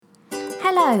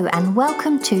Hello and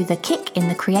welcome to the Kick in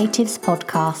the Creatives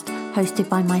podcast, hosted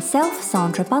by myself,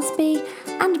 Sandra Busby,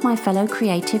 and my fellow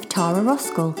creative Tara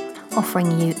Roskell,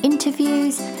 offering you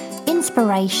interviews,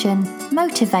 inspiration,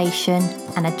 motivation,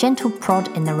 and a gentle prod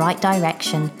in the right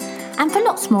direction. And for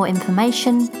lots more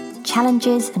information,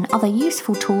 challenges, and other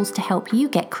useful tools to help you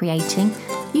get creating,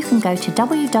 you can go to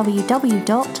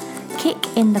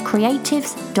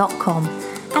www.kickinthecreatives.com.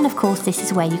 And of course, this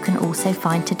is where you can also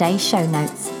find today's show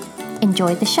notes.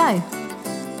 Enjoy the show.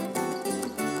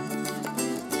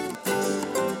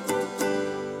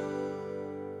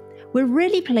 We're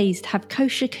really pleased to have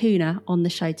Koosje Koene on the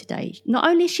show today. Not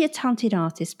only is she a talented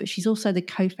artist, but she's also the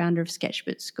co-founder of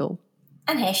Sketchbook Skool.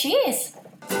 And here she is.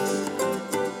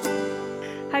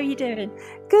 How are you doing?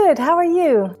 Good, how are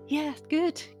you? Yeah,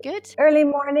 good. Early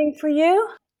morning for you?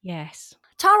 Yes.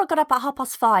 Tara got up at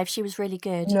 5:30. She was really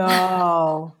good.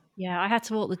 No. Yeah, I had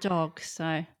to walk the dog,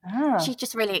 so... She's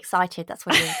just really excited, that's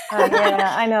what it is.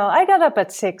 Yeah, I know. I got up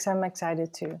at 6. I'm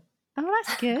excited too. Oh,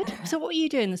 that's good. So what were you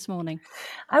doing this morning?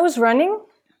 I was running.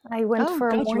 I went for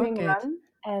a God, you are morning good. run.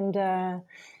 And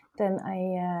then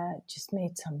I just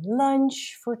made some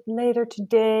lunch for later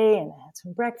today. And I had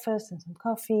some breakfast and some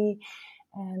coffee.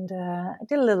 And I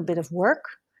did a little bit of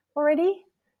work already.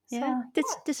 Yeah. So,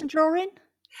 Did some drawing?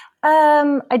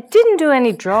 I didn't do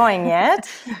any drawing yet.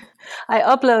 I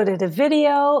uploaded a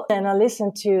video and I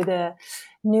listened to the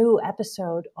new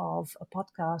episode of a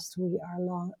podcast we are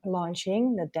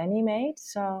launching that Danny made.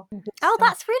 So,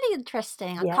 That's really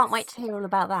interesting. I Yes. can't wait to hear all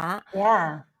about that.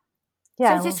 yeah.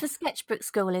 So is this for Sketchbook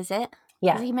Skool, is it?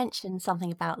 Yeah. Because he mentioned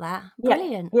something about that.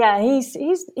 Brilliant. Yeah, he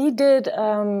did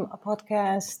a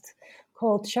podcast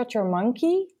called Shut Your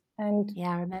Monkey, and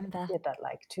Yeah, I remember. did that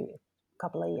like a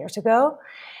couple of years ago.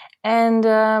 And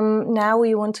now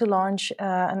we want to launch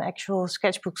an actual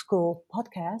Sketchbook Skool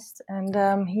podcast, and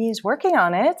he's working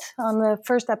on it on the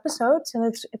first episodes, and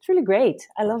it's really great.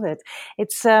 I love it.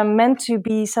 It's meant to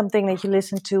be something that you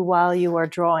listen to while you are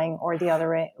drawing, or the other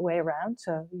way around.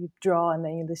 So you draw and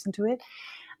then you listen to it.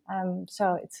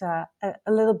 So it's a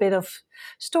little bit of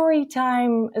story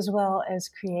time as well as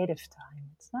creative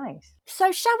time. It's nice.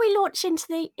 So shall we launch into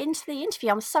the interview?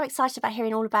 I'm so excited about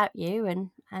hearing all about you and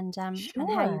how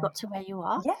you got to where you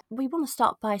are. Yeah. We want to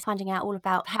start by finding out all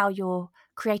about how your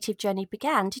creative journey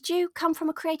began. Did you come from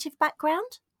a creative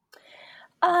background?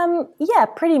 Yeah,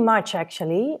 pretty much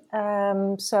actually.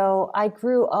 So I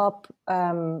grew up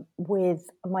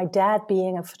with my dad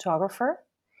being a photographer.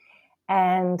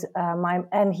 And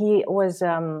he was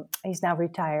he's now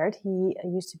retired. He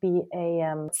used to be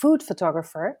a food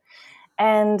photographer,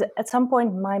 and at some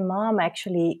point my mom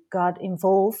actually got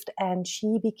involved, and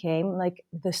she became like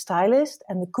the stylist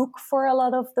and the cook for a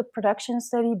lot of the productions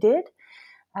that he did.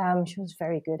 She was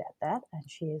very good at that, and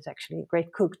she is actually a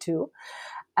great cook too.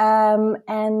 Her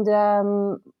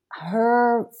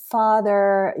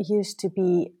father used to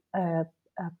be a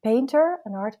painter,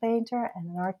 an art painter,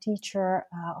 and an art teacher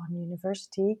on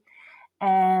university,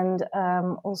 and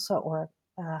art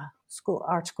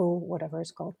school, whatever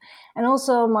it's called. And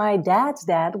also, my dad's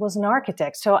dad was an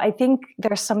architect, so I think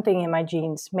there's something in my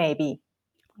genes, maybe.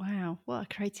 Wow, what a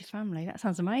creative family. That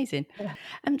sounds amazing. Yeah.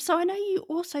 So I know you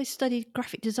also studied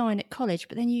graphic design at college,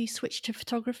 but then you switched to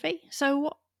photography. So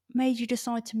what made you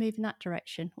decide to move in that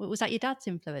direction? Was that your dad's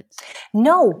influence?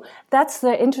 No, that's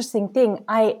the interesting thing.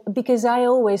 Because I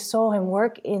always saw him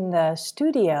work in the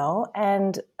studio,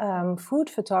 and food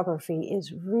photography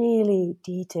is really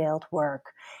detailed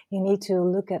work. You need to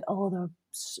look at all the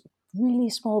really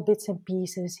small bits and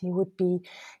pieces. He would be,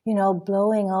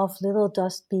 blowing off little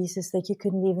dust pieces that you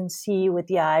couldn't even see with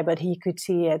the eye, but he could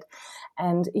see it,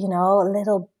 and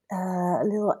little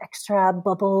extra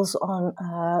bubbles on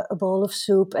a bowl of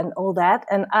soup and all that.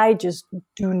 And I just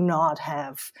do not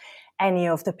have any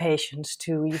of the patience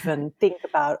to even think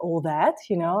about all that.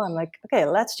 I'm like, okay,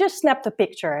 let's just snap the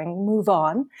picture and move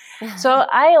on. So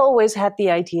I always had the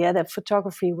idea that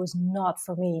photography was not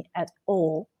for me at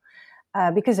all,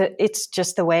 because it's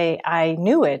just the way I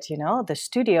knew it, the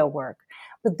studio work.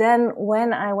 But then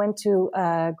when I went to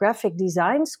graphic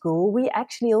design school, we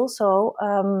actually also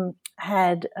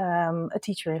had a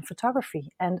teacher in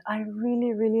photography. And I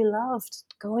really, really loved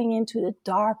going into the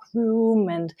dark room.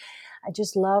 And I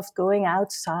just loved going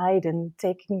outside and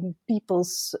taking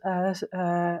people's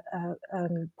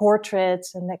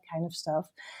portraits and that kind of stuff.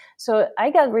 So I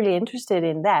got really interested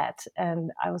in that.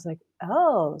 And I was like,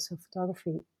 oh, so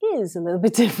photography is a little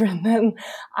bit different than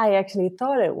I actually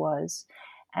thought it was.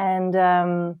 And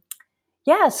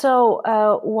so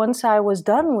once I was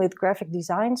done with graphic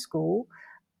design school,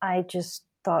 I just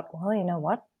thought, well, you know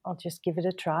what? I'll just give it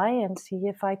a try and see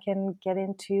if I can get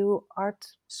into art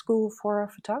school for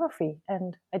photography.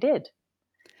 And I did.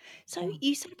 So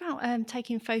you said about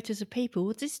taking photos of people.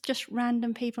 Was this just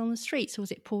random people on the streets, or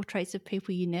was it portraits of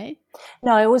people you knew?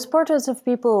 No, it was portraits of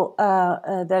people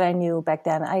that I knew back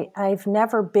then. I've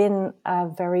never been a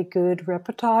very good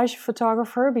reportage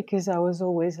photographer because I was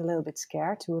always a little bit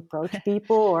scared to approach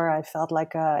people, or I felt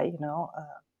like a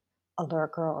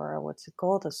lurker, or what's it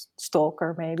called, a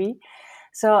stalker maybe.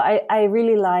 So I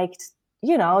really liked,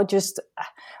 just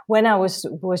when I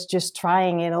was just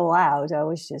trying it all out, I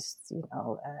was just,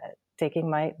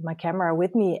 taking my camera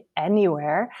with me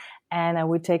anywhere, and I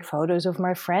would take photos of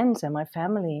my friends and my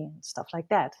family and stuff like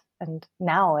that. And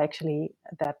now actually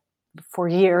that for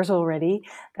years already,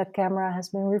 that camera has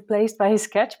been replaced by a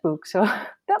sketchbook. So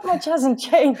that much hasn't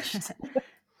changed.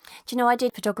 Do you know, I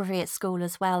did photography at school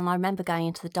as well, and I remember going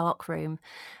into the dark room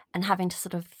and having to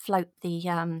sort of float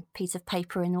the piece of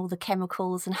paper in all the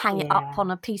chemicals and hang it up on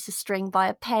a piece of string by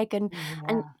a peg, and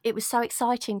it was so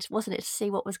exciting, wasn't it, to see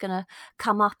what was going to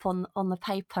come up on the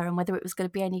paper and whether it was going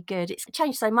to be any good. It's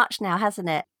changed so much now, hasn't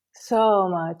it? So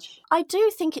much. I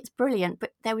do think it's brilliant,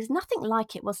 but there was nothing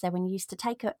like it, was there, when you used to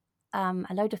take a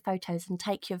load of photos and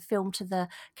take your film to the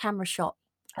camera shop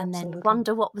and then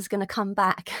wonder what was going to come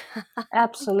back.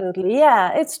 Absolutely.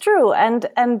 Yeah, it's true. And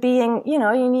being,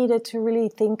 you needed to really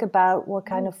think about what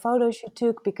kind of photos you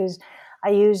took, because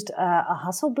I used a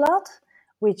Hasselblad,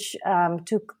 which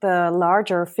took the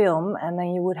larger film, and then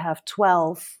you would have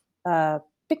 12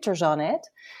 pictures on it.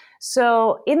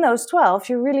 So in those 12,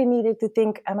 you really needed to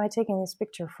think, am I taking this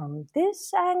picture from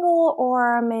this angle,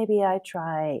 or maybe I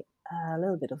try a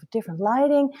little bit of a different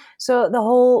lighting? So the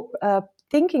whole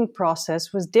thinking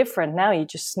process was different. Now you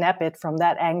just snap it from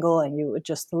that angle and you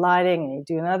adjust the lighting and you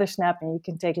do another snap and you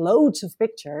can take loads of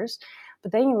pictures.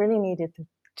 But then you really needed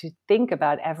to think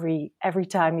about every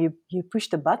time you push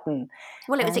the button.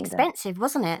 Well, it was expensive,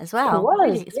 wasn't it, as well? It was,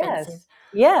 really expensive. Yes.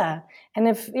 Yeah. And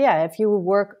if you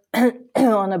work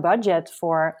on a budget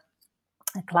for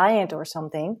a client or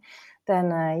something,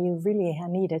 then you really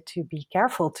needed to be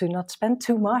careful to not spend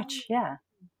too much. Yeah.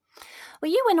 Well,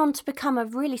 you went on to become a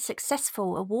really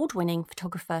successful award-winning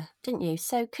photographer, didn't you?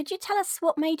 So could you tell us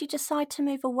what made you decide to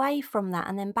move away from that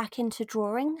and then back into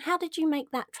drawing? How did you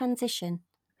make that transition?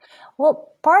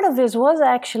 Well, part of this was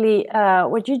actually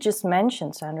what you just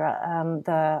mentioned, Sandra,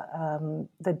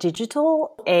 the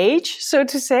digital age, so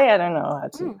to say. I don't know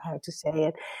how to say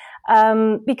it.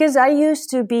 Because I used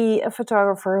to be a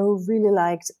photographer who really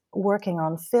liked working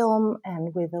on film,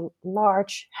 and with a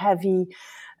large, heavy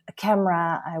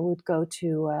camera, I would go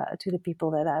to the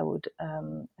people that I would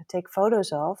take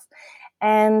photos of,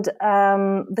 and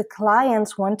the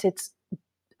clients wanted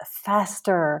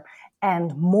faster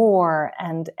and more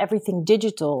and everything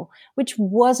digital, which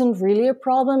wasn't really a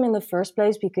problem in the first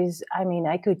place, because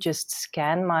I could just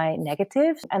scan my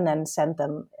negatives and then send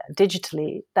them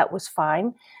digitally. That was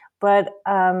fine. But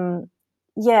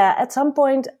at some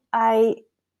point I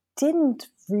didn't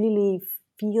really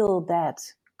feel that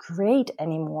great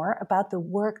anymore about the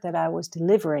work that I was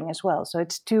delivering as well. So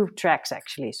it's two tracks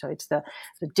actually. So it's the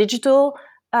digital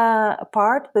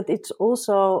part, but it's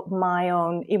also my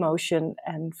own emotion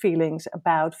and feelings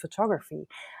about photography.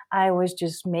 I was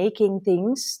just making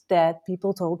things that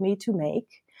people told me to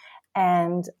make,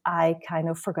 and I kind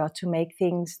of forgot to make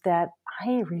things that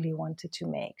I really wanted to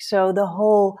make. So the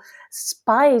whole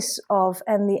spice of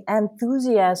and the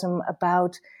enthusiasm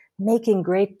about making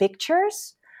great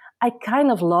pictures, I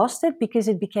kind of lost it because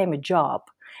it became a job.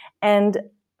 And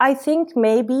I think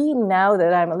maybe now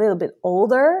that I'm a little bit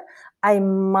older, I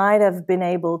might have been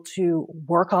able to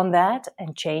work on that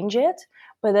and change it.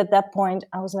 But at that point,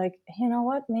 I was like, you know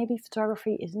what? Maybe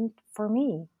photography isn't for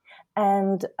me.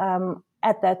 And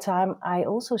at that time, I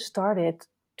also started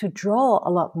to draw a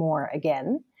lot more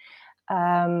again,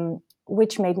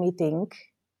 which made me think,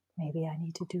 maybe I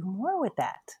need to do more with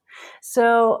that.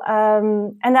 So,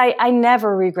 and I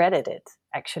never regretted it,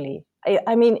 actually.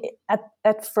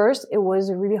 At first, it was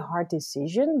a really hard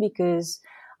decision because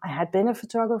I had been a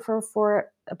photographer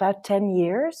for about 10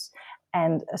 years,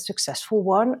 and a successful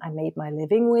one. I made my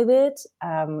living with it.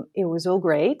 It was all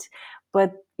great.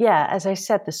 But yeah, as I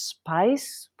said, the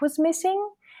spice was missing.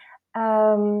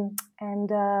 I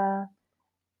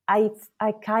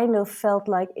kind of felt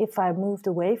like if I moved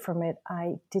away from it,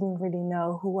 I didn't really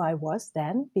know who I was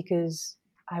then, because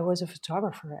I was a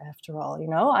photographer after all,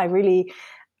 I really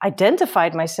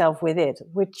identified myself with it,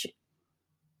 which,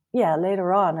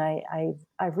 later on I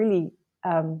really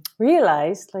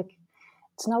realized, like,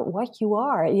 it's not what you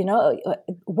are,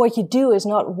 what you do is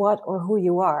not what or who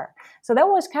you are. So that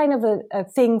was kind of a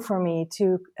thing for me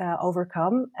to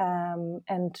overcome,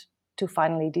 and to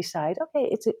finally decide, okay,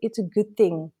 it's a good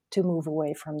thing to move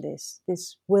away from this.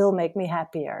 This will make me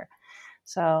happier.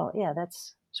 So yeah,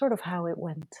 that's sort of how it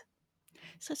went.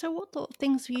 So what sort of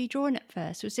things were you drawing at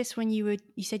first? Was this when you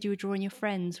said you were drawing your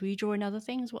friends? Were you drawing other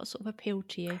things? What sort of appealed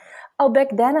to you? Oh, back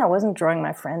then I wasn't drawing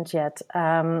my friends yet.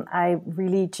 I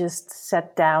really just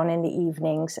sat down in the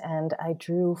evenings and I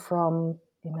drew from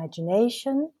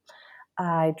imagination.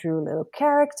 I drew little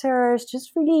characters,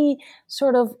 just really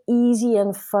sort of easy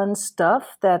and fun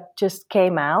stuff that just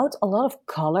came out. A lot of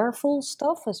colorful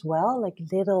stuff as well, like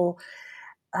little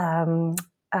um,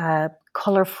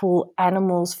 colorful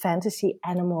animals, fantasy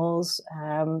animals,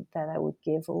 that I would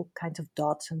give all kinds of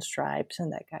dots and stripes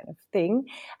and that kind of thing.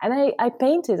 And I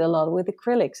painted a lot with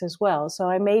acrylics as well. So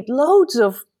I made loads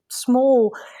of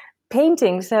small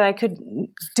paintings that I could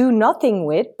do nothing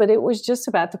with, but it was just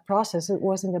about the process. It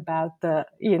wasn't about the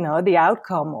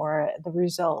outcome or the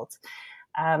result.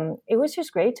 It was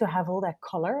just great to have all that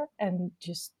color and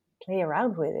just play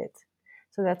around with it.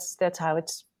 So that's how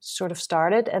it's sort of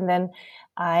started. And then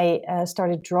I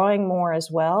started drawing more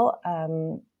as well.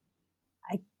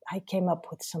 I came up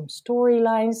with some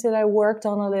storylines that I worked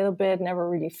on a little bit, never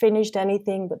really finished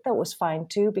anything, but that was fine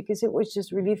too, because it was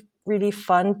just really, really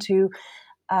fun to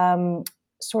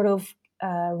sort of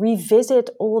revisit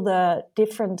all the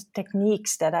different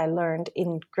techniques that I learned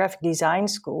in graphic design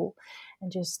school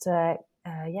and just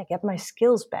get my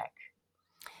skills back.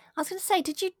 I was going to say,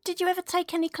 did you ever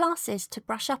take any classes to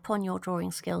brush up on your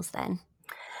drawing skills then?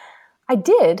 I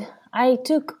did. I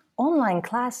took online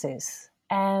classes.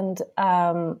 And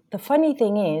the funny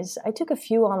thing is, I took a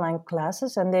few online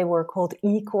classes and they were called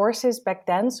e-courses back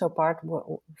then. So part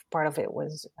of it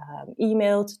was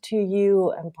emailed to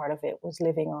you and part of it was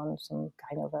living on some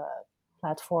kind of a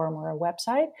platform or a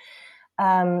website.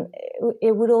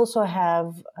 It would also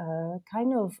have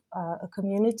kind of a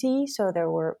community. So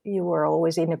you were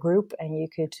always in a group and you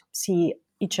could see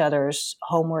each other's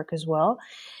homework as well.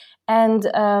 And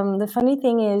the funny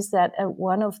thing is that at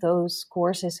one of those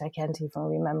courses, I can't even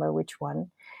remember which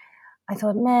one, I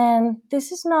thought, man,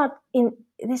 this is not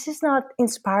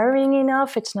inspiring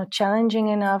enough. It's not challenging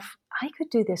enough. I could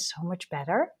do this so much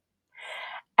better.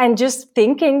 And just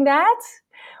thinking that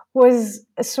was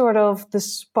sort of the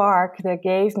spark that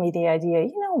gave me the idea,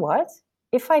 you know what?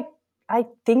 If I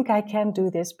think I can do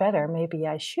this better, maybe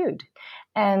I should.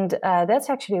 And that's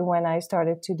actually when I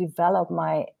started to develop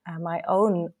my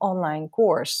own online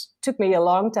course. Took me a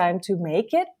long time to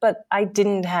make it, but I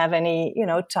didn't have any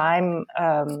time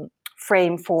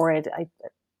frame for it. I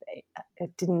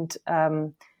didn't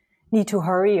need to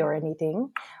hurry or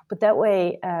anything. But that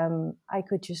way, I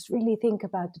could just really think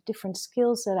about the different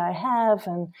skills that I have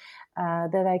and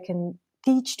that I can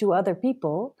teach to other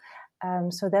people.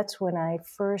 So that's when I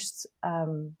first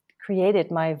created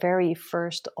my very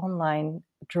first online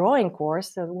drawing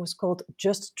course that was called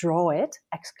Just Draw It! !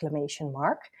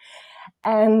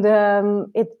 And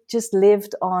it just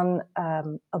lived on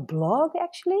a blog,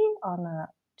 actually, on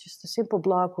just a simple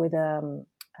blog with a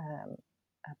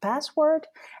password.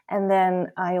 And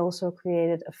then I also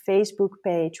created a Facebook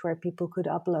page where people could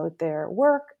upload their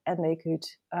work and they could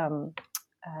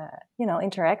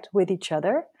interact with each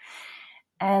other.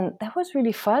 And that was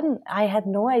really fun. I had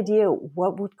no idea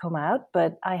what would come out,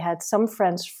 but I had some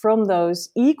friends from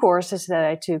those e-courses that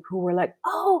I took who were like,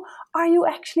 oh, are you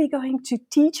actually going to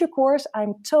teach a course?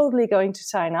 I'm totally going to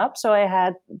sign up. So I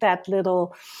had that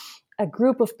little a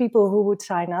group of people who would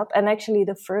sign up. And actually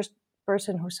the first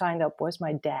person who signed up was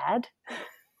my dad.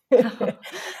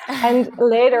 And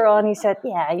later on he said,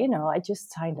 yeah, I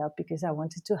just signed up because I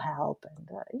wanted to help and,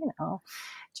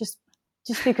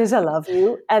 just because I love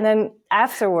you. And then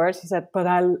afterwards he said, but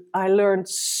I learned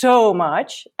so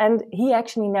much. And he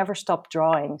actually never stopped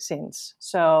drawing since.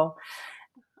 So,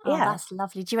 yeah. Oh, that's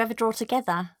lovely. Do you ever draw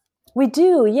together? We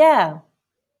do, yeah.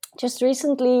 Just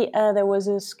recently, there was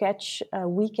a sketch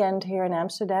weekend here in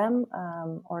Amsterdam,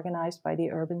 organized by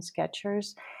the Urban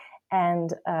Sketchers.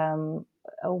 And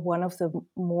one of the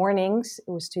mornings, it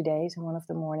was 2 days, and one of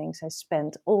the mornings I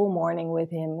spent all morning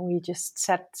with him. We just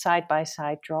sat side by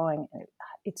side drawing.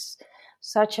 It's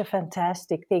such a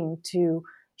fantastic thing to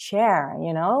share,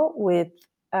 with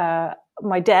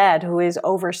my dad, who is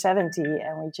over 70,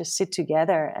 and we just sit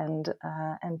together and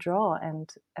draw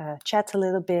and chat a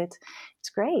little bit. It's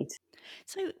great.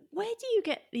 So where do you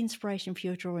get the inspiration for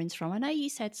your drawings from? I know you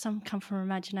said some come from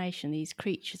imagination, these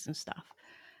creatures and stuff.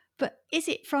 But is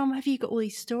it from, have you got all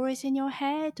these stories in your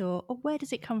head, or where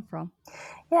does it come from?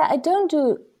 Yeah, I don't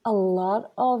do a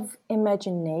lot of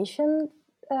imagination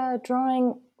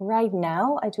drawing right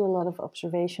now. I do a lot of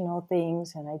observational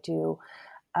things, and I do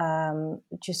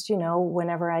just,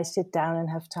 whenever I sit down and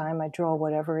have time, I draw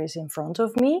whatever is in front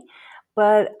of me.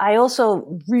 But I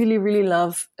also really, really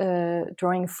love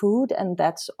drawing food, and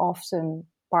that's often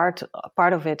part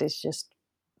of it is just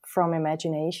from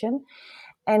imagination.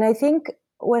 And I think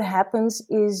what happens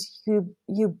is you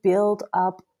build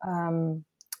up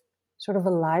sort of a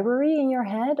library in your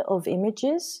head of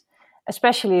images.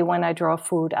 Especially when I draw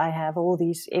food, I have all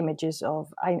these images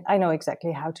of, I know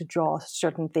exactly how to draw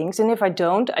certain things. And if I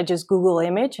don't, I just Google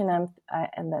image and then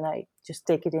I just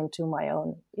take it into my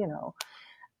own,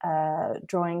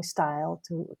 drawing style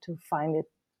to find it,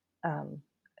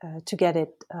 to get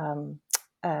it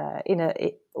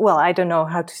well, I don't know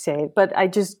how to say it, but I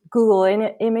just Google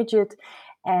image it,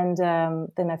 and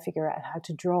then I figure out how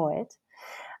to draw it.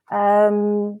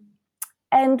 And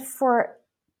for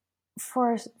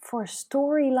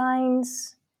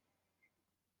storylines,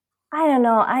 I don't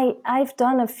know. I've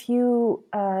done a few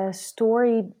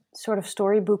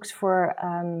storybooks for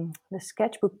the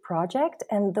Sketchbook project,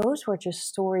 and those were just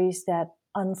stories that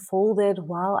unfolded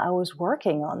while I was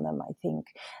working on them, I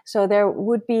think. So there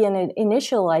would be an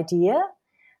initial idea,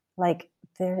 like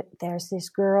there's this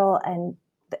girl, and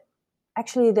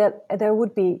actually that there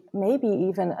would be maybe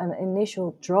even an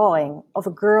initial drawing of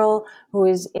a girl who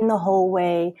is in the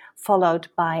hallway followed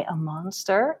by a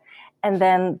monster, and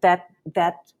then that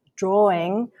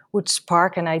drawing would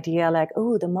spark an idea like,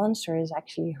 oh, the monster is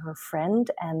actually her friend,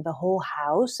 and the whole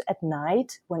house at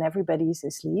night when everybody's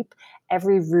asleep,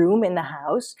 every room in the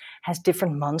house has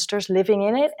different monsters living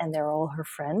in it, and they're all her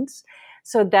friends.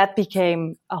 So that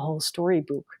became a whole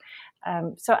storybook.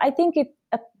 So I think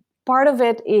part of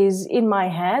it is in my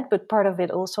head, but part of it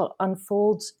also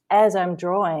unfolds as I'm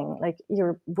drawing. Like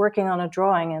you're working on a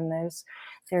drawing, and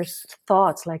there's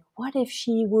thoughts like, what if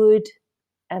she would,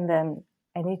 and then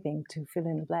anything to fill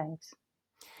in the blanks.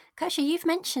 Koosje, you've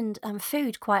mentioned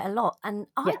food quite a lot, and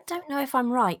I don't know if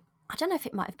I'm right. I don't know if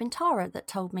it might have been Tara that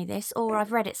told me this, or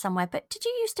I've read it somewhere, but did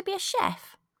you used to be a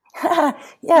chef?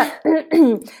 Yeah,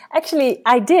 actually,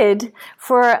 I did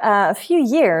for a few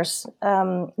years,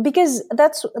 because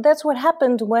that's what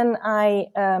happened when I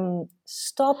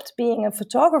stopped being a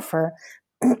photographer.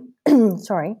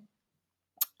 Sorry,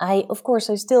 of course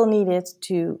I still needed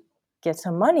to get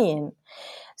some money in,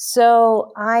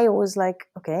 so I was like,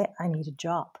 okay, I need a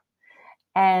job,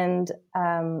 and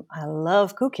I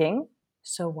love cooking,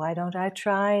 so why don't I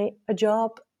try a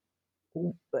job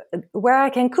where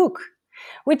I can cook?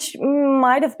 Which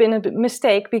might have been a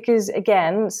mistake because,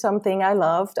 again, something I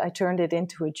loved, I turned it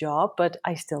into a job, but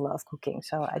I still love cooking,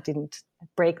 so I didn't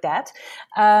break that.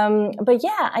 But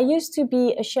yeah, I used to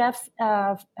be a chef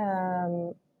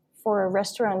for a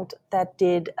restaurant that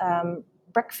did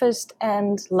breakfast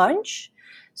and lunch.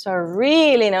 So I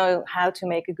really know how to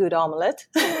make a good omelette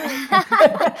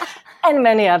and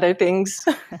many other things.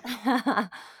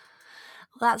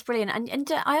 Well, that's brilliant.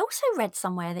 And I also read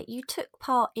somewhere that you took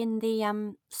part in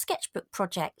the sketchbook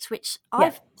project, which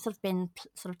I've sort of been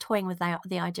sort of toying with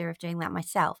the idea of doing that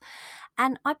myself.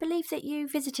 And I believe that you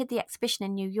visited the exhibition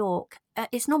in New York.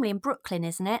 It's normally in Brooklyn,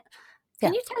 isn't it?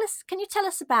 Can you tell us? Can you tell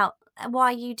us about why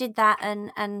you did that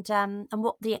and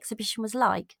what the exhibition was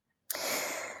like?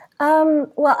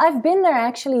 Well, I've been there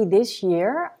actually this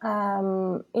year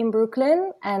in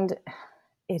Brooklyn, and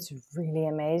it's really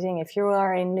amazing. If you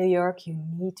are in New York, you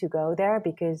need to go there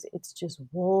because it's just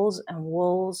walls and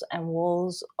walls and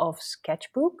walls of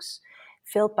sketchbooks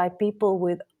filled by people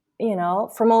with,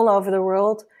 from all over the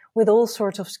world with all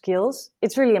sorts of skills.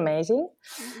 It's really amazing.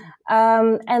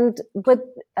 But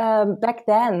back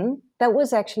then, that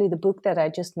was actually the book that I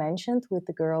just mentioned with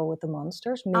the girl with the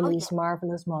monsters, Millie's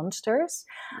Marvelous Monsters.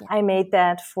 Yeah. I made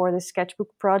that for the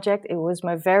sketchbook project. It was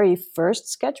my very first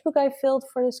sketchbook I filled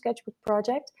for the sketchbook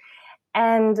project.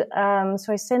 And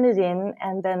so I sent it in,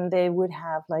 and then they would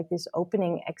have like this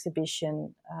opening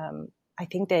exhibition. I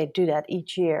think they do that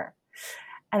each year.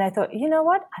 And I thought, you know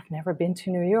what? I've never been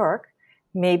to New York.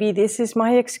 Maybe this is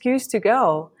my excuse to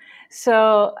go.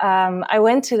 So I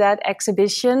went to that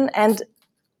exhibition, and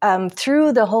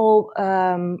through the whole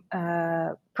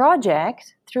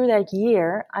project, through that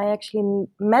year, I actually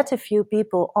met a few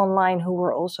people online who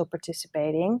were also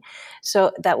participating.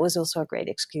 So that was also a great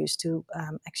excuse to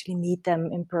actually meet them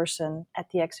in person at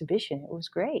the exhibition. It was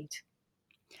great.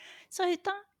 So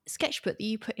that sketchbook that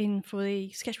you put in for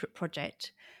the sketchbook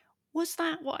project, was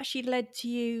that what actually led to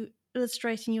you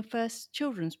illustrating your first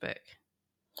children's book?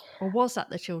 Or was that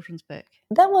the children's book?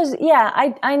 That was, yeah,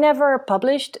 I never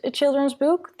published a children's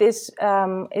book. This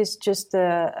is just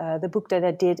the book that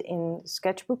I did in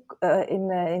Sketchbook, in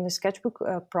the Sketchbook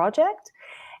project.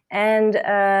 And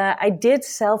I did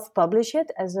self-publish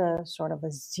it as a sort of a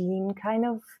zine kind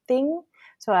of thing.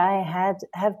 So I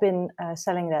have been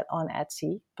selling that on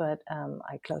Etsy, but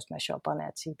I closed my shop on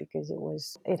Etsy because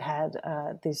it had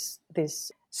this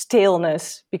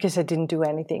staleness because I didn't do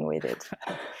anything with it.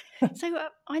 So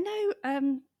I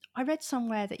know I read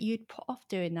somewhere that you'd put off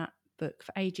doing that book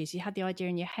for ages. You had the idea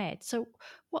in your head. So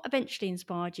what eventually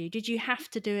inspired you? Did you have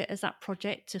to do it as that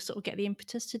project to sort of get the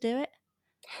impetus to do it?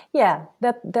 Yeah,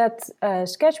 that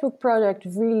sketchbook project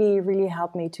really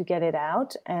helped me to get it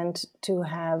out and to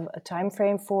have a time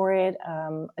frame for it,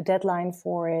 a deadline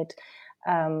for it.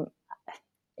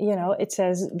 It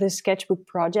says the sketchbook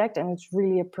project, and it's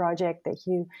really a project that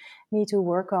you need to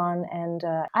work on. And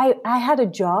I had a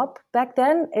job back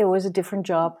then. It was a different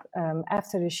job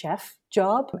after the chef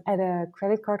job at a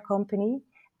credit card company,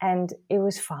 and it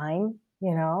was fine,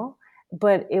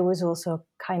 but it was also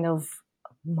kind of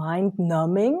mind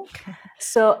numbing.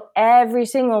 So every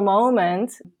single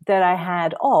moment that I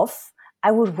had off,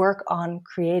 I would work on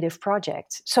creative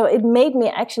projects. So it made me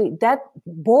actually, that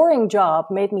boring job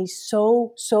made me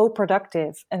so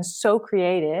productive and so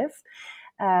creative.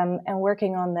 And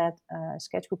working on that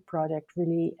sketchbook project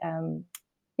really,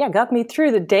 got me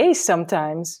through the days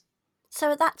sometimes.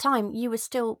 So at that time, you were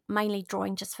still mainly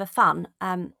drawing just for fun.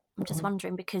 I'm just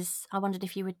wondering, because I wondered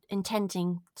if you were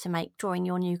intending to make drawing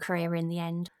your new career in the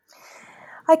end.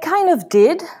 I kind of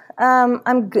did.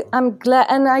 I'm glad,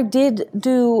 and I did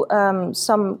do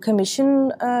some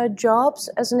commission jobs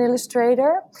as an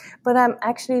illustrator. But I'm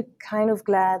actually kind of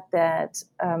glad that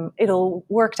it all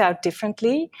worked out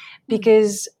differently,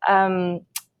 because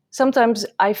sometimes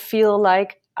I feel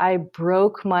like I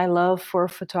broke my love for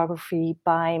photography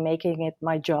by making it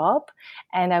my job,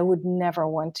 and I would never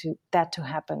want that to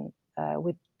happen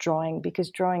with drawing,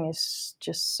 because drawing is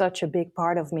just such a big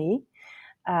part of me.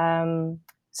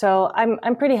 So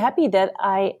I'm pretty happy that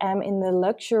I am in the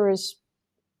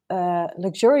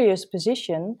luxurious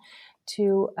position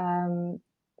to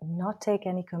not take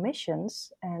any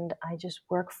commissions, and I just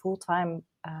work full time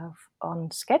on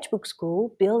Sketchbook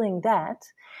Skool, building that.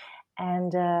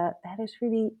 And that is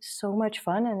really so much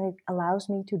fun, and it allows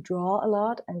me to draw a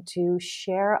lot and to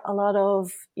share a lot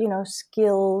of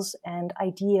skills and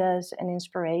ideas and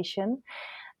inspiration.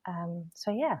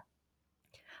 So yeah.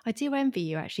 I do envy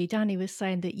you, actually. Danny was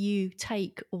saying that you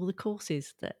take all the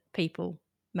courses that people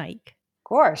make. Of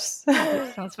course.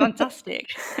 Which sounds fantastic.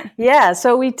 Yeah,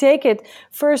 so we take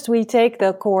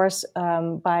the course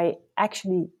by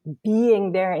actually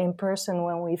being there in person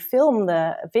when we film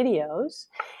the videos.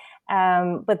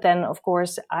 But then, of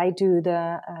course, I do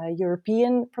the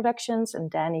European productions, and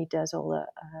Danny does all the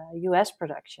US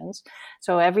productions.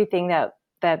 So everything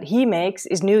that he makes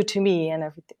is new to me, and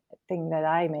everything that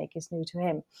I make is new to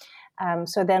him.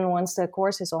 So then once the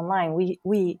course is online,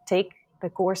 we take the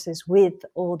courses with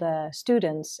all the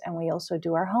students, and we also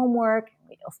do our homework.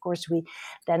 We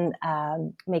then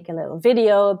make a little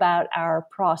video about our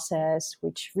process,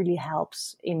 which really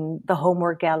helps in the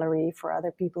homework gallery for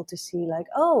other people to see, like,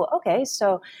 oh, okay,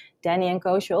 so Danny and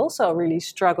Koosje also really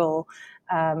struggle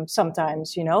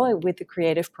sometimes, with the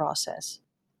creative process.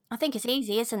 I think it's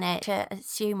easy, isn't it, to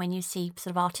assume when you see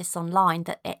sort of artists online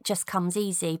that it just comes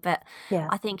easy. But Yeah.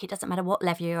 I think it doesn't matter what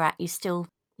level you're at, you still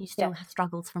have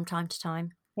struggles from time to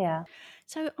time. Yeah.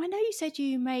 So I know you said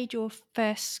you made your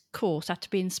first course had to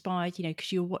be inspired,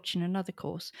 because you were watching another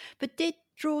course. But did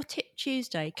Draw Tip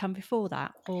Tuesday come before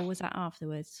that, or was that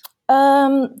afterwards?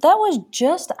 That was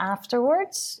just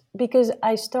afterwards, because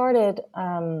I started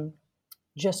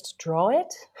Just Draw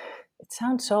It. It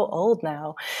sounds so old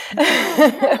now.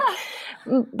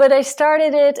 But I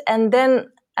started it, and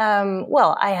then,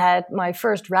 I had my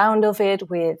first round of it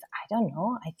with, I don't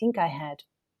know, I think I had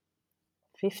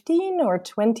 15 or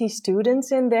 20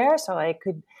 students in there, so I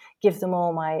could give them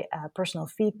all my personal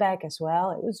feedback as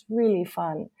well. It was really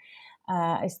fun.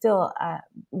 I still,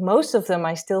 most of them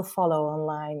I still follow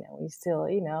online, and we still,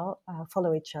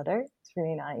 follow each other. It's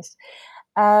really nice.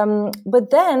 But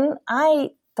then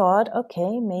I thought,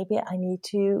 okay, maybe I need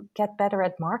to get better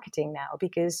at marketing now,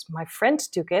 because my friends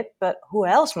took it, but who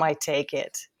else might take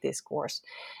this course?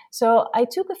 So I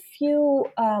took a few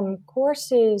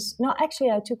courses. No,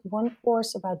 actually, I took one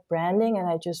course about branding, and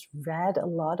I just read a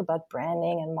lot about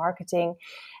branding and marketing.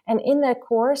 And in that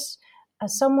course,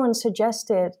 someone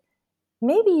suggested,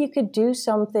 maybe you could do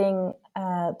something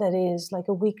that is like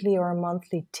a weekly or a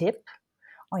monthly tip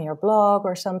on your blog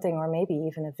or something, or maybe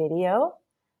even a video.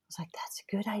 I was like, that's a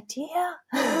good idea.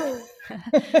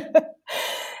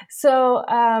 So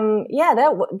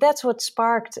that's what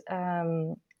sparked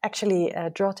actually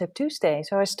Draw Tip Tuesday.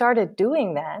 So I started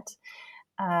doing that,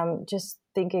 just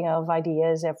thinking of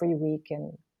ideas every week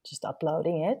and just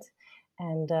uploading it.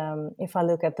 And if I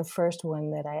look at the first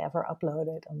one that I ever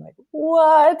uploaded, I'm like,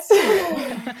 what?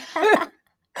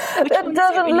 That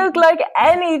doesn't look like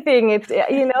anything. It's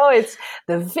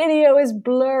the video is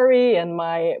blurry and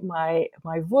my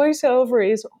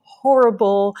voiceover is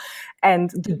horrible, and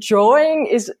the drawing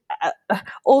is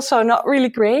also not really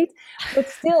great. But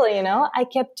still, I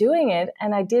kept doing it,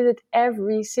 and I did it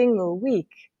every single week,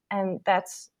 and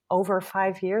that's over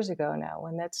 5 years ago now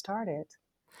when that started.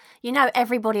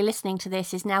 Everybody listening to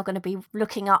this is now going to be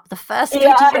looking up the first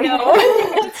video. I know.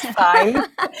 It's fine.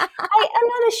 I'm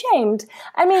not ashamed.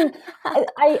 I mean,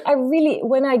 I really,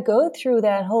 when I go through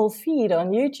that whole feed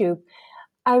on YouTube,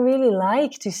 I really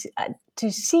like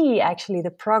to see actually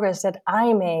the progress that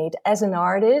I made as an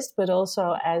artist, but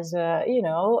also as a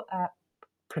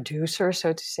producer,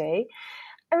 so to say.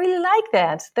 I really like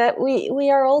that we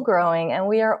are all growing and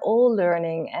we are all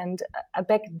learning. And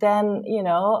back then,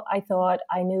 I thought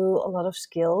I knew a lot of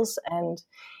skills. And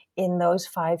in those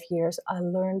 5 years, I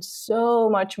learned so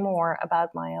much more about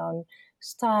my own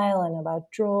style and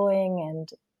about drawing and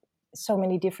so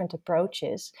many different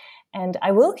approaches. And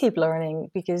I will keep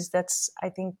learning because I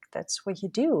think that's what you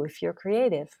do if you're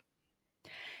creative.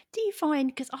 Do you find,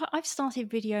 because I've started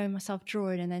videoing myself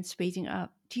drawing and then speeding it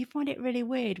up, do you find it really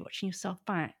weird watching yourself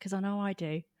back? Because I know I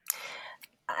do.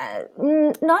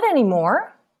 Not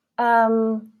anymore.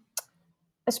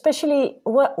 Especially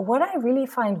what I really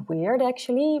find weird,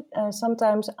 actually,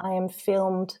 sometimes I am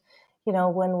filmed,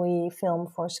 when we film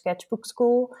for Sketchbook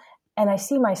Skool, and I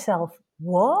see myself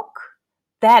walk.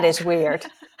 That is weird.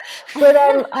 But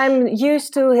I'm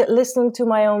used to listening to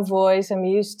my own voice. I'm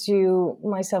used to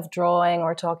myself drawing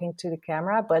or talking to the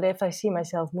camera. But if I see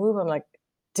myself move, I'm like,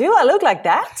 do I look like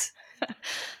that? I'm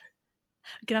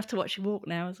going to have to watch you walk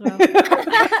now as well.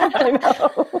 I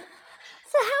know.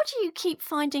 So how do you keep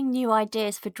finding new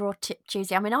ideas for Draw Tip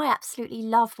Tuesday? I mean, I absolutely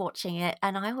love watching it.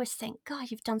 And I always think, God,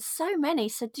 you've done so many.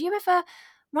 So do you ever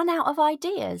run out of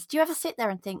ideas? Do you ever sit there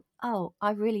and think, oh,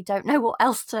 I really don't know what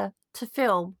else to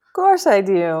film? Of course I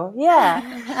do. Yeah.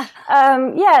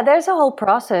 There's a whole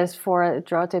process for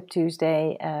Draw Tip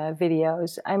Tuesday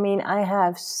videos. I mean, I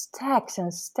have stacks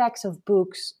and stacks of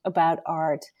books about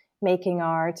art, making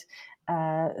art,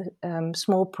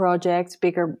 small projects,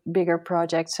 bigger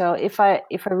projects. So if I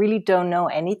really don't know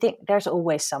anything, there's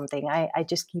always something. I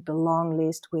just keep a long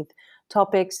list with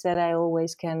topics that I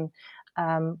always can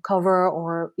cover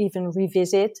or even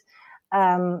revisit.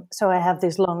 So I have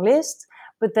this long list.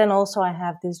 But then also I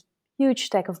have this huge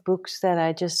stack of books that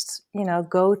I just,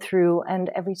 go through, and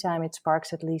every time it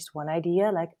sparks at least one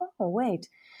idea, like, oh, wait,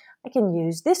 I can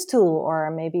use this tool,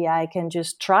 or maybe I can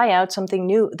just try out something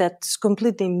new that's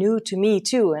completely new to me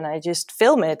too, and I just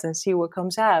film it and see what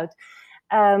comes out.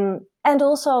 And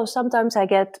also sometimes I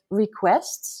get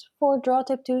requests for Draw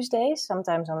Tip Tuesdays.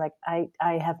 Sometimes I'm like,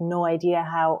 I have no idea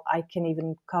how I can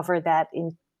even cover that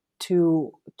in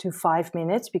 2 to 5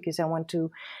 minutes, because I want to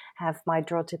have my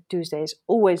Draw Tip Tuesdays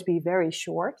always be very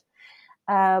short.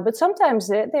 But sometimes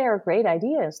they are great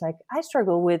ideas. Like, I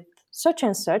struggle with such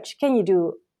and such. Can you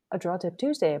do a Draw Tip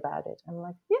Tuesday about it? I'm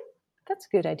like, yeah, that's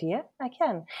a good idea. I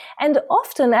can. And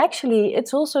often, actually,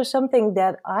 it's also something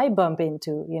that I bump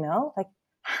into, like,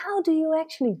 how do you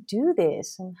actually do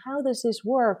this? And how does this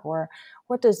work? Or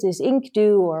what does this ink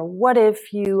do? Or what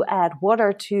if you add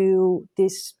water to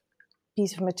this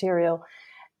piece of material?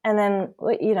 And then,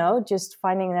 just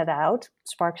finding that out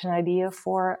sparks an idea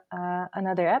for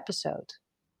another episode.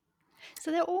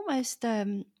 So they're almost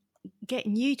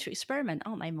getting you to experiment,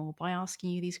 aren't they, more by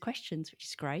asking you these questions, which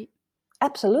is great.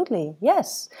 Absolutely,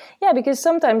 yes. Yeah, because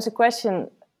sometimes a question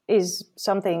is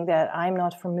something that I'm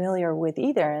not familiar with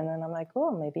either. And then I'm like,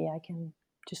 oh, maybe I can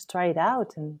just try it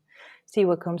out and see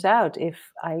what comes out.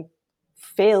 If I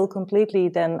fail completely,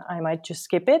 then I might just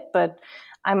skip it. But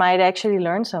I might actually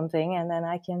learn something, and then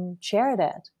I can share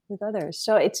that with others.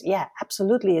 So it's,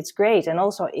 absolutely, it's great. And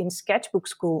also in Sketchbook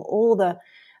Skool, all the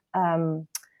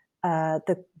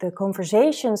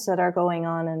conversations that are going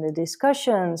on and the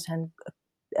discussions and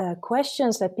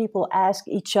questions that people ask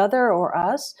each other or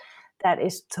us, that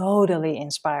is totally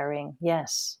inspiring.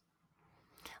 Yes.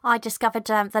 I discovered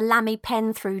the Lamy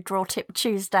pen through Draw Tip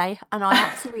Tuesday, and I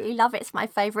absolutely love it. It's my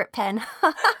favourite pen.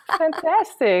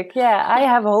 Fantastic. Yeah, I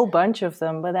have a whole bunch of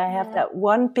them, but I have that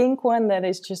one pink one that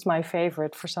is just my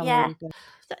favourite for some reason.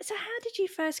 So how did you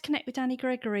first connect with Danny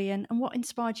Gregory, and what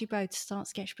inspired you both to start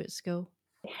Sketchbook Skool?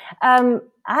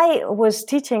 I was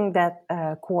teaching that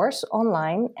course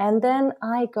online, and then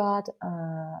I got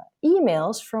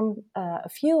emails from a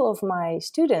few of my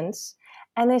students,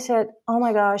 and they said, "Oh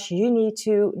my gosh, you need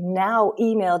to now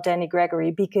email Danny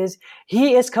Gregory because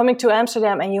he is coming to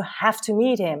Amsterdam and you have to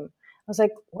meet him." I was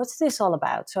like, "What's this all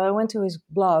about?" So I went to his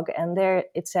blog, and there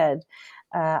it said,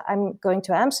 "I'm going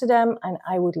to Amsterdam and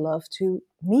I would love to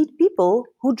meet people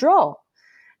who draw."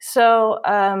 So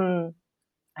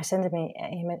I sent him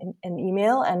an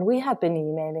email, and we had been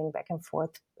emailing back and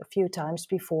forth a few times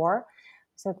before.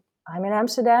 I said, "I'm in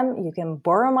Amsterdam. You can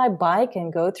borrow my bike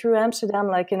and go through Amsterdam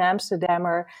like an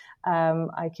Amsterdammer.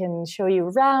 I can show you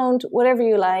around, whatever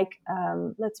you like.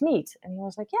 Let's meet." And he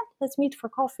was like, "Yeah, let's meet for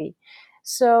coffee."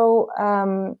 So,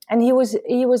 and he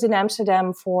was in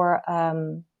Amsterdam for a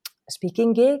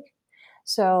speaking gig.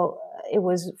 So it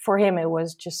was for him. It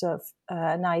was just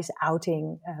a nice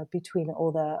outing between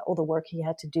all the work he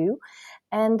had to do,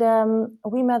 and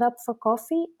we met up for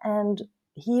coffee. And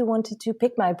he wanted to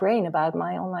pick my brain about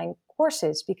my online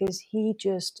courses because he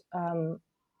just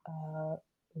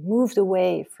moved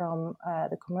away from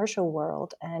the commercial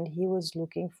world, and he was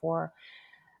looking for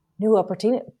new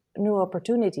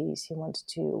opportunities. He wanted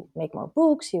to make more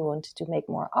books, he wanted to make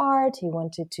more art, he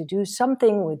wanted to do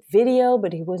something with video,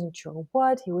 but he wasn't sure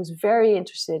what. He was very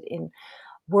interested in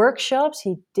workshops.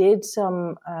 He did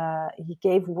some he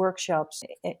gave workshops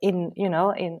in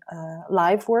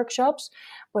live workshops,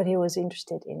 but he was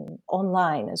interested in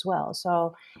online as well.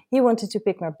 So he wanted to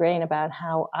pick my brain about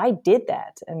how I did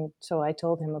that. And so I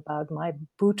told him about my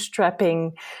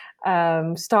bootstrapping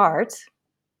start,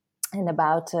 and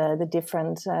about the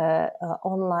different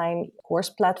online course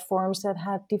platforms that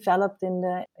had developed in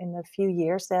the few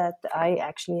years that I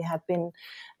actually have been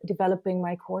developing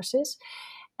my courses.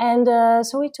 And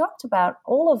so we talked about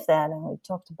all of that, and we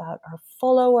talked about our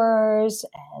followers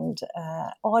and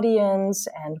audience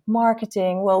and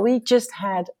marketing. Well, we just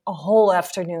had a whole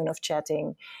afternoon of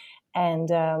chatting, and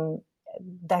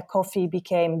that coffee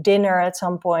became dinner at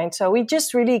some point. So we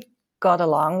just really got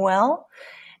along well.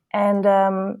 And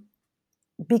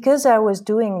because I was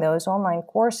doing those online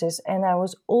courses, and I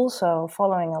was also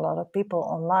following a lot of people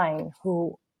online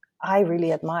who I really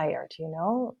admired,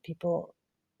 people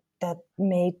that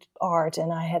made art,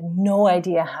 and I had no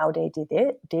idea how they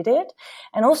did it.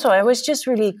 And also I was just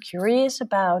really curious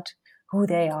about who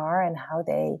they are and how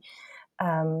they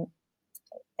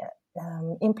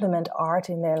implement art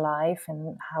in their life,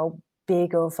 and how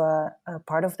big of a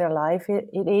part of their life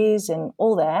it is, and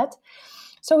all that.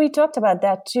 So we talked about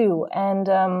that too. And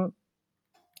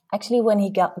actually, when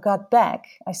he got back,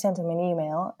 I sent him an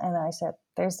email and I said,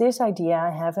 "There's this idea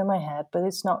I have in my head, but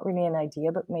it's not really an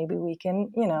idea, but maybe we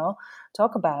can,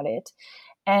 talk about it."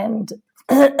 And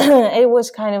it was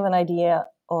kind of an idea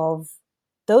of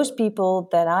those people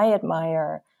that I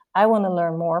admire, I want to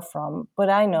learn more from, but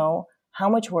I know how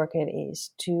much work it is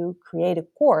to create a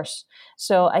course.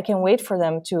 So I can wait for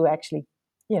them to actually,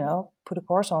 put a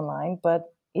course online,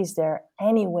 but is there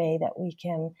any way that we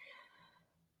can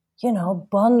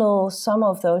bundle some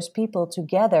of those people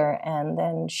together and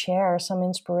then share some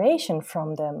inspiration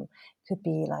from them? Could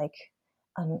be like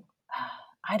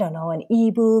I don't know, an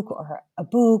ebook or a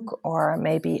book, or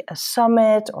maybe a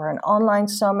summit or an online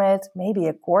summit, maybe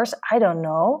a course, I don't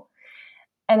know.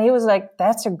 And he was like,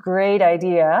 "That's a great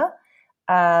idea.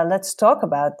 Let's talk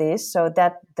about this." So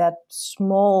that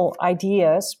small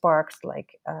idea sparked like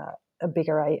a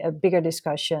bigger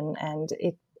discussion, and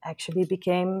it actually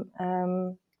became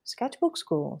Sketchbook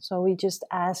Skool. So we just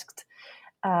asked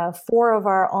 4 of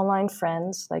our online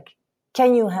friends, like,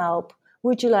 "Can you help?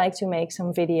 Would you like to make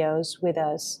some videos with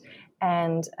us?"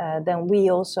 And then we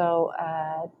also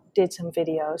did some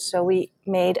videos. So we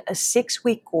made a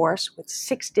 6-week course with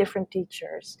 6 different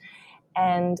teachers,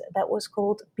 and that was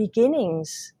called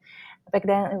Beginnings. Back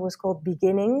then it was called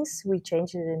Beginnings. We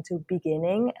changed it into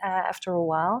Beginning after a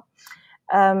while.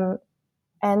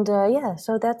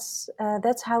 So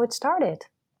that's how it started.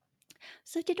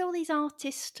 So did all these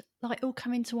artists all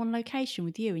come into one location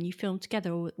with you and you filmed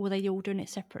together, or were they all doing it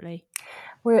separately?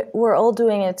 We're all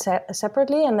doing it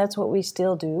separately, and that's what we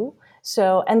still do.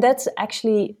 So, and that's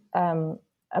actually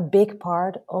a big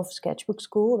part of Sketchbook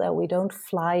Skool, that we don't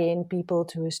fly in people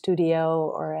to a studio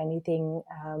or anything,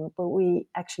 but we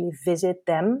actually visit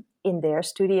them in their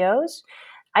studios.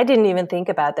 I didn't even think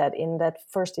about that in that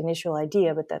first initial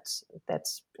idea, but that's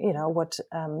what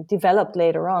developed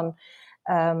later on.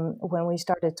 When we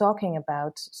started talking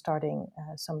about starting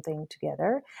something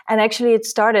together. And actually it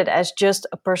started as just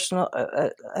a personal,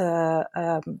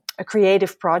 a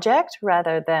creative project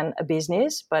rather than a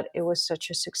business, but it was such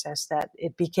a success that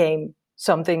it became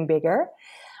something bigger.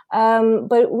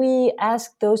 But we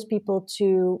asked those people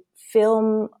to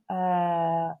film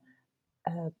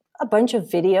a bunch of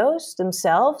videos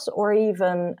themselves, or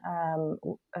even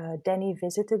Danny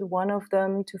visited one of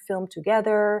them to film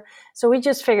together. So we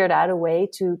just figured out a way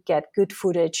to get good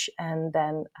footage and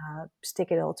then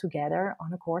stick it all together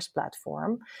on a course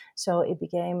platform. So it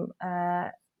became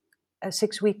a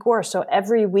 6-week course. So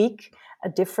every week a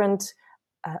different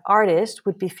artist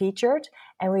would be featured,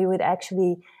 and we would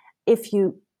actually, if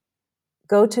you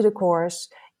go to the course,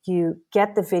 you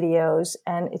get the videos,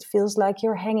 and it feels like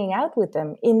you're hanging out with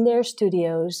them in their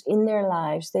studios, in their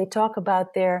lives. They talk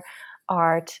about their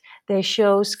art. They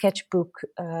show sketchbooks,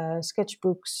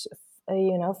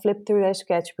 flip through their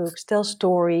sketchbooks, tell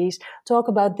stories, talk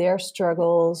about their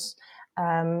struggles,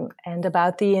 and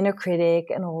about the inner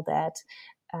critic and all that.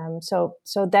 So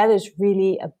that is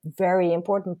really a very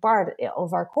important part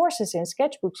of our courses in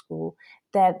Sketchbook School,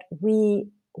 that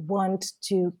we want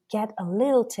to get a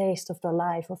little taste of the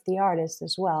life of the artist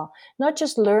as well. Not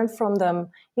just learn from them,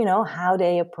 how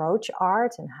they approach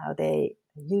art and how they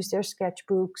use their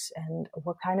sketchbooks and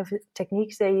what kind of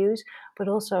techniques they use, but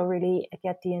also really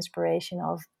get the inspiration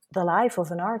of the life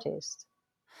of an artist.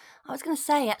 I was going to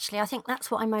say, actually, I think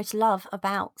that's what I most love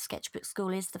about Sketchbook School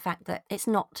is the fact that it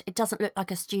doesn't look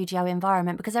like a studio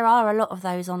environment, because there are a lot of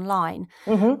those online.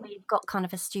 Mm-hmm. You've got kind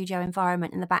of a studio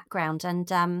environment in the background.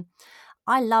 And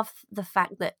I love the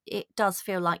fact that it does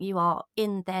feel like you are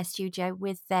in their studio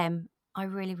with them. I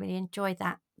really, really enjoy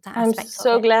that I'm aspect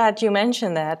so of it. glad you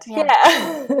mentioned that.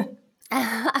 Yeah.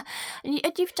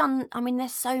 You've done,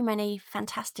 there's so many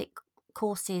fantastic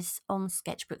courses on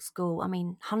Sketchbook School.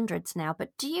 Hundreds now.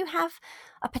 But do you have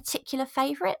a particular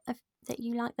favourite that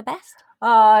you like the best?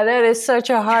 Oh, that is such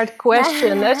a hard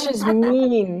question. That's just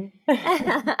mean.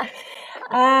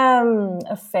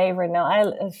 A favorite? No,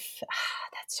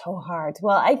 that's so hard.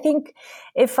 Well, I think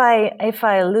if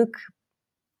I look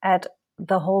at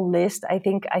the whole list, I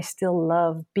think I still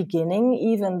love beginning,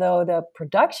 even though the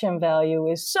production value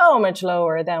is so much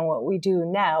lower than what we do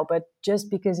now. But just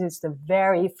because it's the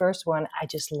very first one, I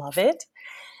just love it.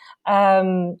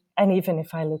 And even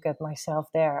if I look at myself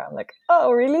there, I'm like,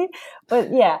 oh, really?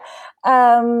 But yeah.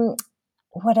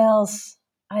 What else?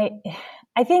 I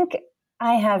think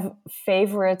I have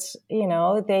favorites.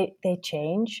 They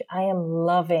change. I am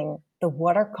loving the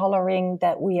watercoloring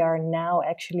that we are now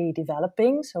actually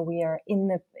developing. So we are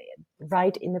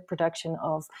right in the production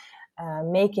of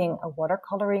making a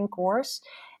watercoloring course,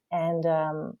 and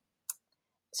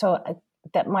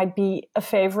that might be a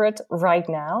favorite right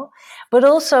now. But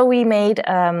also we made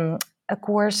a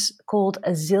course called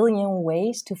A Zillion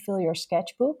Ways to Fill Your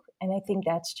Sketchbook. And I think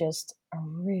that's just a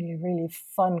really, really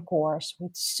fun course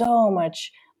with so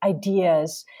much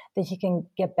ideas that you can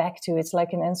get back to. It's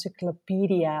like an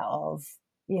encyclopedia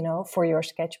for your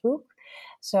sketchbook.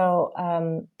 So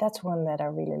that's one that I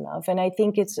really love. And I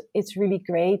think it's really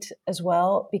great as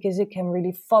well, because it can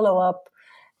really follow up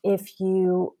if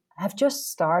you have just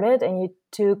started and you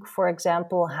took, for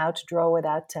example, How to Draw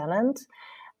Without Talent,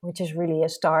 which is really a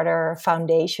starter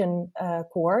foundation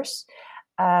course.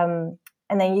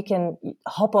 And then you can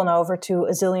hop on over to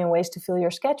A Zillion Ways to Fill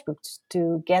Your Sketchbook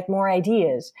to get more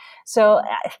ideas. So,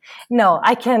 no,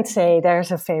 I can't say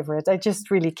there's a favorite. I just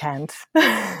really can't.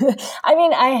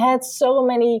 I had so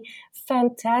many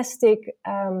fantastic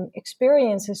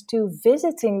experiences too,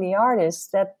 visiting the artists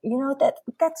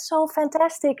that's so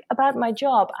fantastic about my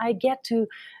job. I get to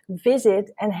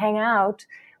visit and hang out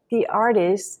the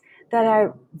artists that I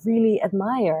really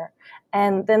admire.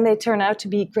 And then they turn out to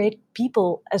be great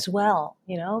people as well.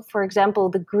 For example,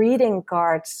 the greeting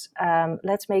cards,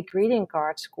 Let's Make Greeting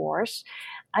Cards course.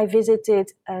 I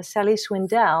visited Sally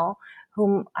Swindell,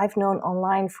 whom I've known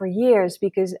online for years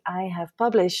because I have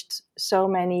published so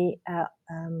many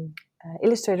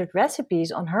illustrated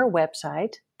recipes on her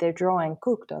website,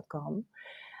 they'rdrawandcook.com,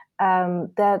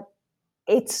 that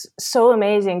it's so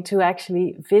amazing to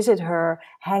actually visit her,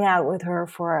 hang out with her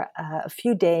for a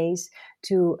few days,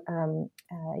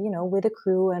 with a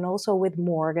crew, and also with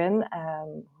Morgan,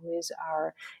 who is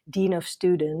our Dean of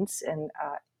Students. And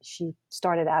she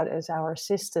started out as our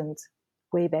assistant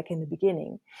way back in the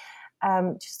beginning,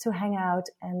 just to hang out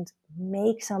and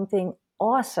make something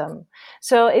awesome.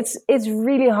 So it's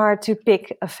really hard to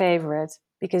pick a favorite,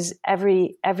 because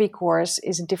every course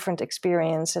is a different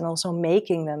experience, and also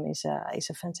making them is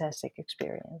a fantastic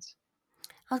experience.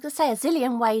 I was going to say, A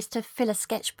Zillion Ways to Fill a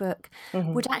Sketchbook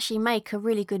would actually make a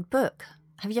really good book.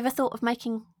 Have you ever thought of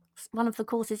making one of the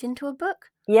courses into a book?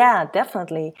 Yeah,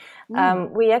 definitely.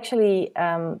 We actually,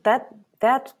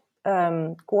 that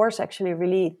course actually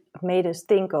really made us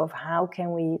think of how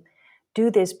can we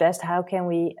do this best? How can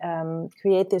we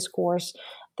create this course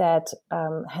that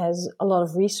has a lot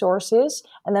of resources?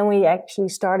 And then we actually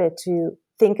started to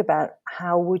think about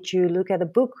how would you look at a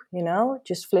book,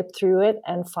 just flip through it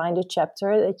and find a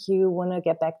chapter that you want to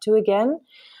get back to again.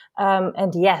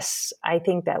 And yes, I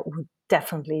think that would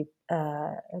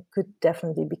could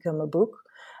definitely become a book.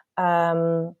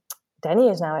 Danny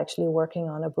is now actually working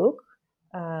on a book,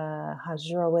 How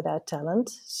to Draw Without Talent.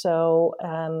 So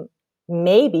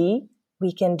maybe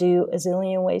we can do a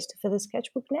zillion ways to fill a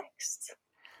sketchbook next.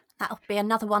 That'll be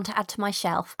another one to add to my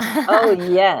shelf. Oh,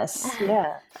 yes.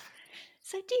 Yeah.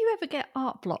 So do you ever get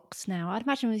art blocks now? I'd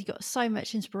imagine you've got so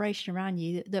much inspiration around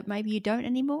you that maybe you don't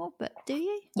anymore, but do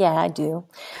you? Yeah, I do.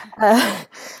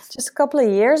 Just a couple of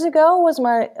years ago was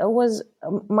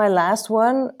my last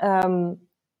one.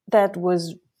 That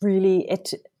was really,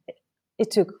 it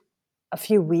took a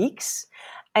few weeks,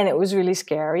 and it was really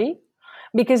scary,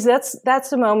 because that's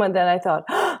the moment that I thought,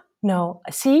 oh, no,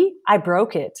 see, I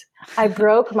broke it. I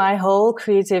broke my whole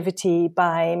creativity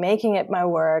by making it my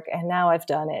work, and now I've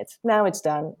done it. Now it's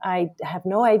done. I have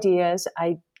no ideas.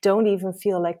 I don't even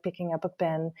feel like picking up a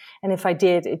pen. And if I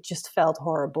did, it just felt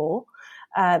horrible.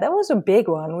 That was a big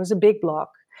one. It was a big block.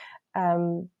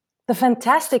 The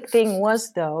fantastic thing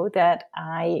was, though, that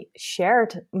I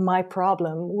shared my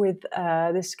problem with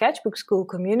the Sketchbook School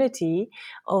community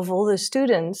of all the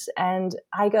students, and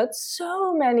I got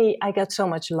so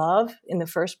much love in the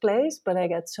first place, but I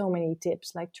got so many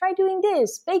tips, like try doing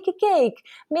this, bake a cake,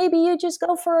 maybe you just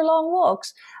go for long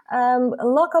walks,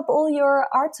 lock up all your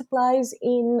art supplies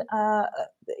in the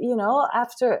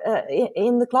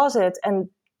closet, and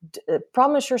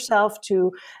promise yourself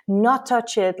to not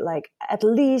touch it like at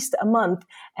least a month.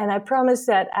 And I promise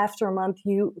that after a month,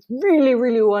 you really,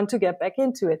 really want to get back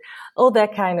into it. All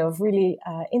that kind of really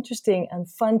interesting and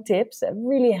fun tips that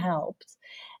really helped.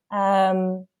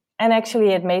 And actually,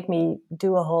 it made me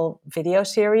do a whole video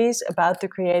series about the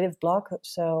creative block.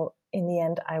 So in the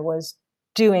end, I was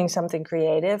doing something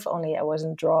creative, only I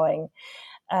wasn't drawing.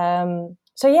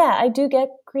 So yeah, I do get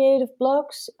creative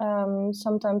blocks.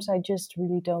 Sometimes I just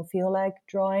really don't feel like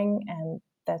drawing, and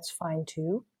that's fine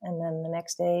too. And then the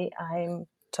next day I'm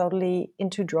totally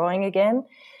into drawing again.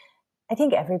 I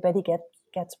think everybody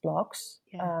gets blocks.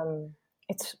 Yeah.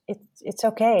 It's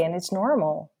okay, and it's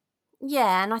normal.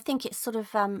 Yeah, and I think it's sort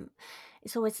of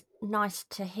it's always nice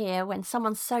to hear when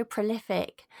someone's so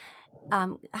prolific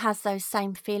has those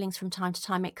same feelings from time to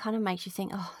time. It kind of makes you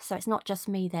think, oh, so it's not just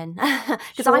me then,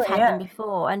 because Sure, I've had yeah. them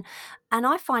before, and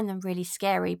I find them really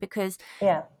scary, because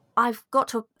Yeah. I've got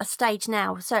to a stage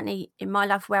now, certainly in my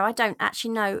life, where I don't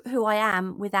actually know who I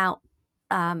am without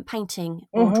painting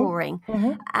or drawing.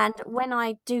 Mm-hmm. And when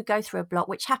I do go through a block,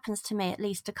 which happens to me at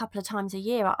least a couple of times a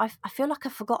year, I feel like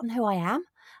I've forgotten who I am,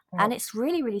 and it's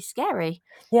really, really scary.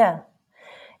 Yeah.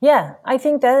 Yeah, I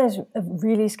think that is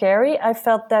really scary. I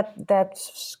felt that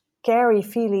scary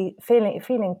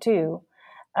feeling too.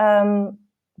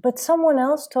 But someone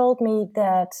else told me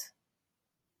that,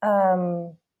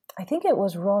 I think it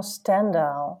was Ross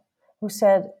Stendhal, who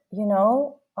said,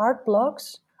 art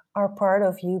blocks are part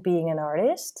of you being an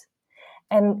artist.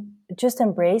 And just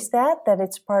embrace that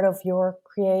it's part of your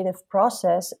creative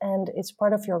process and it's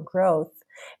part of your growth.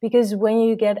 Because when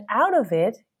you get out of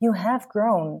it, you have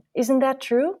grown. Isn't that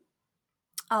true?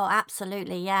 Oh,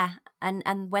 absolutely, yeah.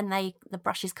 And when the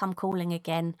brushes come calling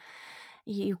again,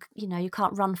 you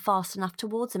can't run fast enough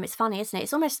towards them. It's funny, isn't it?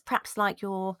 It's almost perhaps like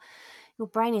your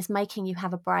brain is making you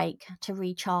have a break to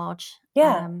recharge.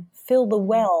 Yeah, fill the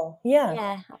well. Yeah.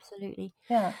 Yeah, absolutely.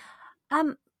 Yeah.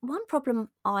 One problem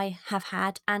I have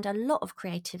had, and a lot of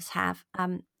creatives have,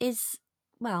 is,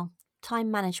 well, time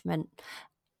management.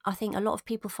 I think a lot of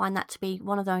people find that to be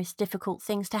one of those difficult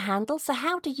things to handle. So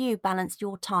how do you balance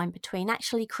your time between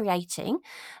actually creating,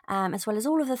 as well as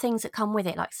all of the things that come with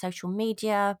it, like social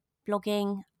media,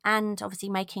 blogging, and obviously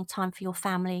making time for your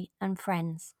family and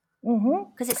friends?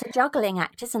 Because it's a juggling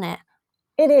act, isn't it?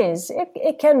 It is.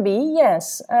 It can be,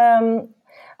 yes.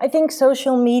 I think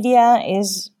social media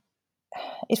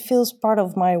it feels part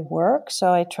of my work.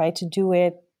 So I try to do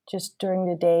it just during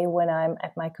the day when I'm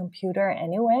at my computer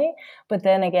anyway. But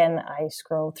then again, I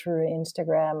scroll through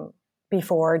Instagram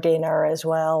before dinner as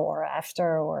well, or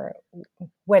after, or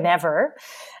whenever.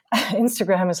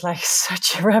 Instagram is like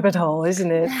such a rabbit hole,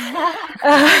 isn't it?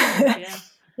 Yeah.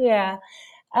 Yeah.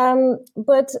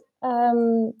 But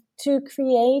to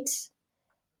create,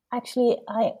 actually,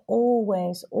 I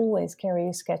always carry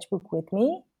a sketchbook with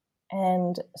me.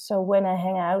 And so when I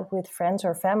hang out with friends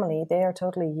or family, they are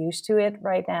totally used to it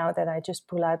right now that I just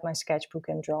pull out my sketchbook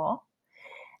and draw.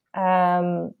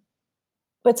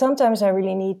 But sometimes I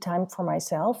really need time for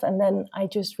myself, and then I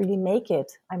just really make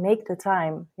it. I make the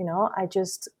time, I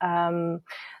just,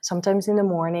 sometimes in the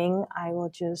morning, I will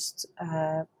just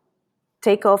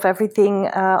take off everything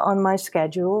on my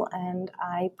schedule, and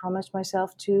I promise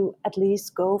myself to at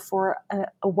least go for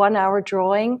a 1 hour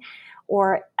drawing,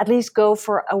 or at least go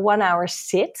for a 1 hour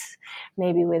sit,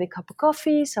 maybe with a cup of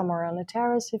coffee somewhere on the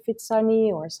terrace if it's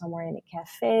sunny, or somewhere in a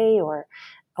cafe,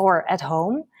 or at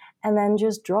home, and then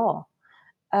just draw.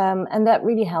 And that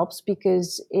really helps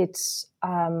because it's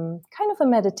kind of a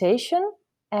meditation.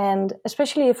 And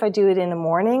especially if I do it in the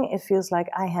morning, it feels like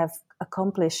I have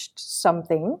accomplished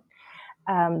something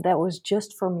that was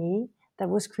just for me, that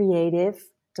was creative.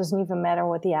 Doesn't even matter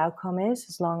what the outcome is,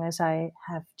 as long as I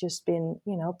have just been,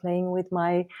 playing with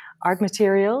my art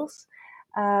materials.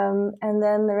 And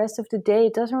then the rest of the day,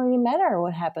 it doesn't really matter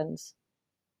what happens.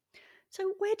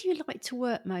 So where do you like to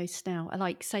work most now?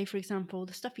 Like, say, for example,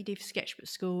 the stuff you do for Sketchbook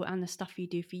School and the stuff you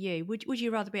do for you. Would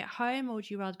you rather be at home, or would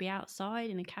you rather be outside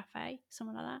in a cafe,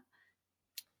 something like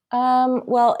that?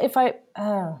 Well,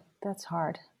 that's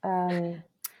hard,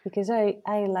 because I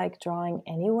like drawing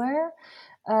anywhere.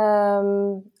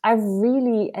 I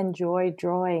really enjoy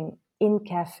drawing in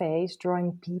cafes,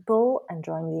 drawing people and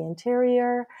drawing the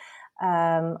interior.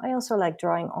 I also like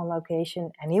drawing on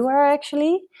location anywhere,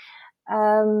 actually.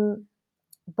 Um,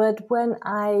 but when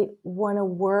I want to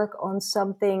work on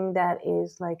something that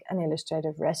is like an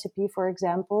illustrative recipe, for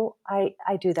example, I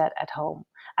do that at home.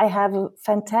 I have a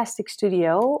fantastic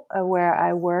studio where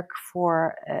I work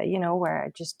for, where I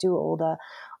just do all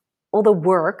the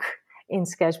work in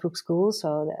Sketchbook School,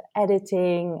 so the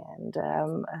editing and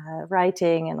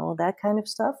writing and all that kind of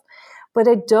stuff. But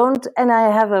I don't, and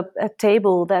I have a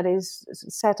table that is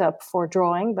set up for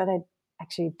drawing, but I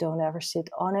actually don't ever sit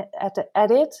on it at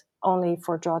it, only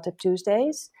for Draw Tip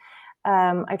Tuesdays.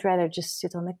 I'd rather just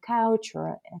sit on the couch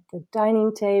or at the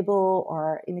dining table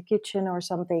or in the kitchen or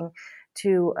something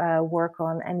to work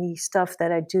on any stuff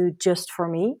that I do just for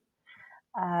me.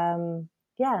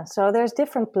 Yeah, so there's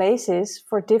different places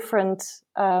for different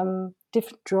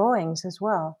drawings as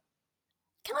well.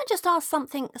 Can I just ask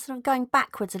something, sort of going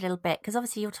backwards a little bit? Because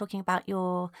obviously you're talking about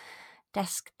your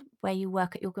desk where you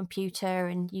work at your computer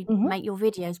and you Mm-hmm. make your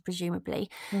videos, presumably.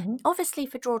 Mm-hmm. Obviously,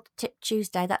 for Draw Tip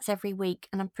Tuesday, that's every week,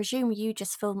 and I presume you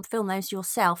just film those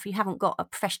yourself. You haven't got a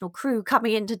professional crew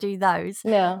coming in to do those.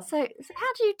 No. So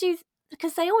how do you do?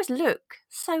 Because they always look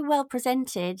so well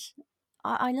presented.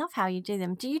 I love how you do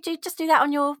them. Do you just do that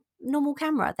on your normal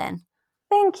camera then?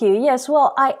 Thank you. Yes,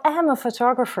 well, I am a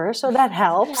photographer, so that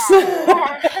helps.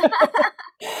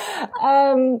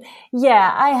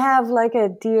 Yeah, I have like a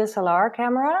DSLR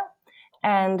camera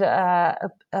and a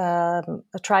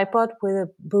tripod with a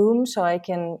boom, so I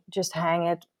can just hang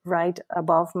it right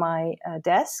above my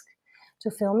desk to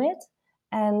film it.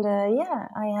 And yeah,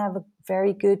 I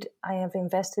have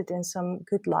invested in some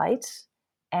good lights.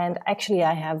 And actually,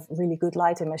 I have really good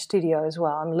light in my studio as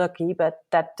well. I'm lucky, but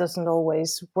that doesn't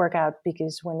always work out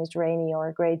because when it's rainy or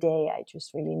a gray day, I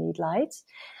just really need lights.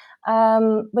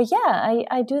 But yeah,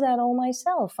 I do that all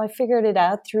myself. I figured it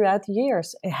out throughout the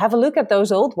years. Have a look at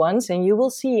those old ones and you will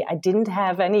see I didn't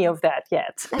have any of that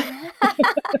yet. So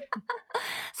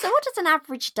what does an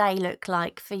average day look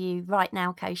like for you right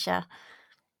now, Koosje?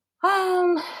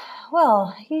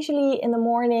 Well, usually in the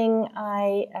morning,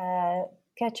 I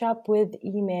catch up with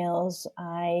emails.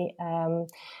 I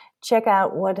check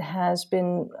out what has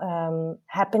been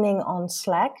happening on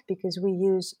Slack, because we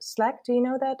use Slack. Do you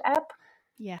know that app?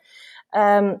 Yeah.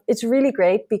 It's really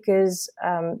great because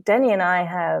Danny and I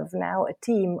have now a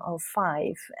team of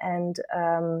 5, and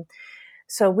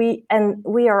so we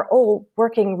are all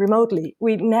working remotely.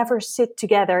 We never sit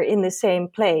together in the same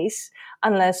place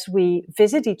unless we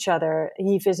visit each other.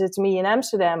 He visits me in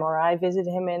Amsterdam, or I visit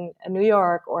him in New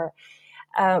York, or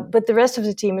but the rest of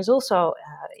the team is also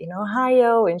in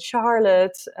Ohio, in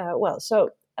Charlotte.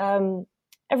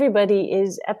 Everybody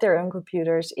is at their own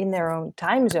computers in their own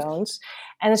time zones.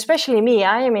 And especially me,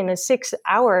 I am in a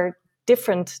 6-hour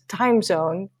different time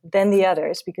zone than the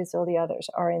others, because all the others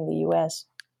are in the US.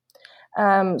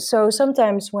 So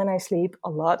sometimes when I sleep, a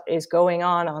lot is going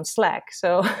on Slack.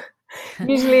 So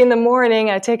usually in the morning,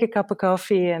 I take a cup of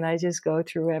coffee and I just go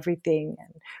through everything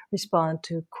and respond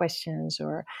to questions,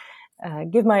 or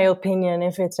give my opinion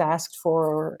if it's asked for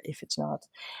or if it's not.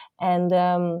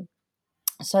 And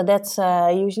so that's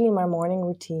usually my morning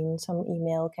routine, some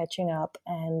email catching up,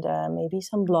 and maybe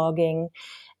some blogging.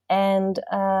 And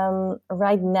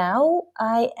right now,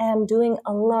 I am doing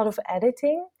a lot of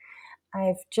editing.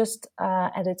 I've just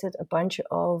edited a bunch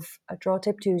of Draw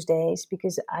Tip Tuesdays,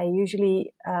 because I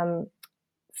usually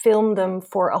film them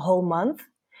for a whole month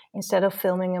instead of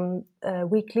filming them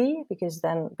weekly, because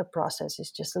then the process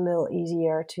is just a little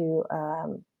easier to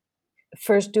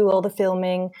first do all the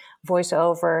filming,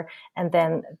 voiceover, and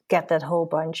then get that whole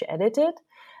bunch edited.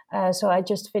 So I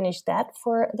just finished that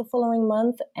for the following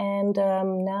month, and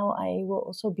now I will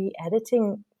also be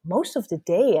editing most of the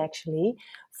day, actually,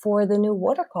 for the new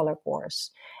watercolor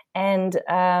course. And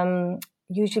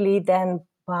usually then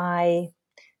by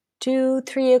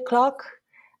 2-3 o'clock,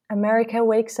 America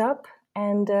wakes up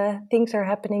and things are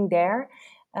happening there.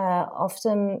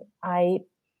 Often I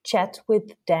chat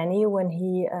with Danny when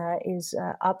he is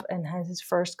up and has his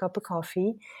first cup of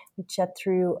coffee. We chat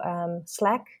through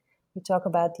Slack. We talk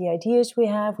about the ideas we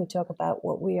have. We talk about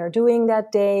what we are doing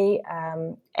that day.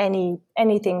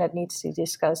 Anything that needs to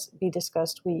be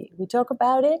discussed, we talk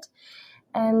about it.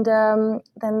 And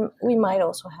then we might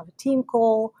also have a team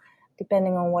call,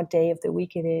 depending on what day of the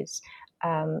week it is.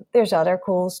 There's other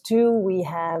calls too. We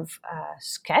have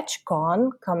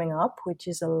SketchCon coming up, which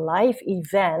is a live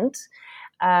event.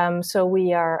 So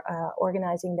we are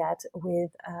organizing that with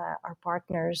our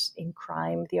partners in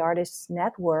crime, the Artists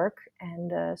Network.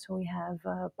 And so we have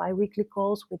bi-weekly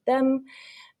calls with them.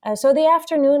 So the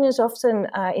afternoon is often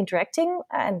interacting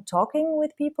and talking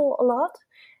with people a lot.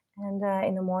 And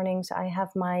in the mornings, I have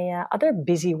my other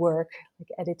busy work, like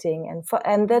editing.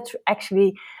 And that's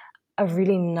actually a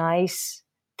really nice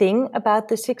thing about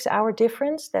the 6-hour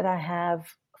difference, that I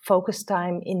have focus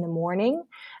time in the morning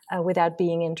without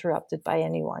being interrupted by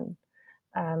anyone.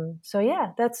 So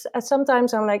yeah, that's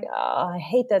sometimes I'm like, oh, I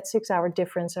hate that 6-hour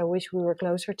difference. I wish we were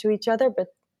closer to each other. But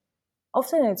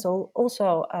often it's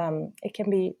also it can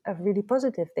be a really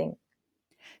positive thing.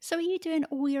 So are you doing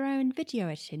all your own video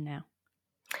editing now?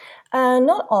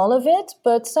 Not all of it,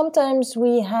 but sometimes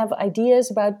we have ideas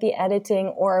about the editing,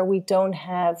 or we don't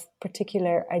have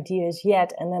particular ideas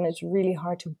yet, and then it's really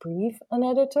hard to brief an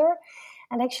editor.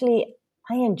 And actually,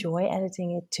 I enjoy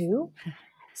editing it too.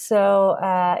 So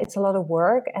it's a lot of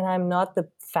work, and I'm not the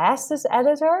fastest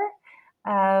editor.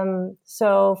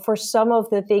 So for some of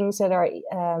the things that are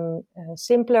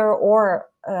simpler, or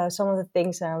some of the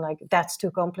things that I'm like, that's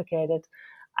too complicated,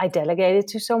 I delegate it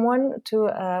to someone, to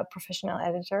a professional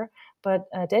editor. But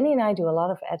Danny and I do a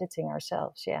lot of editing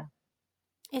ourselves, yeah.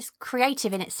 It's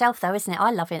creative in itself, though, isn't it?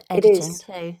 I love it, It editing is.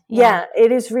 too. Yeah,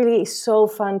 it is really so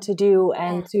fun to do,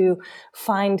 and to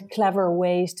find clever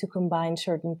ways to combine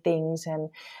certain things. And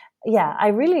yeah, I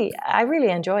really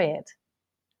enjoy it.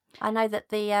 I know that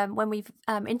when we've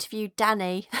interviewed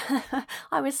Danny,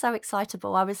 I was so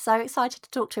excitable. I was so excited to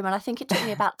talk to him, and I think it took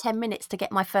me about 10 minutes to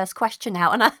get my first question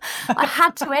out, and I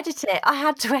had to edit it. I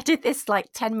had to edit this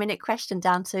 10-minute question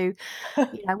down to,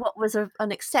 what was an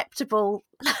acceptable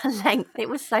length. It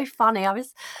was so funny. I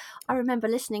remember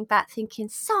listening back thinking,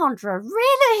 Sandra,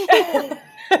 really?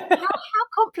 How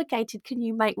complicated can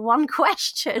you make one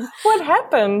question? What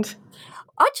happened?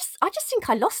 I just think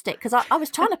I lost it, because I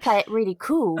was trying to play it really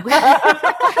cool.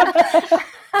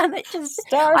 And it just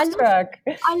Starstruck.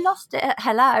 I lost it at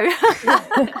hello.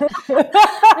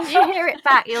 When you hear it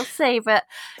back, you'll see. But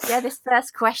yeah, this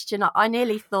first question, I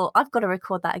nearly thought, I've got to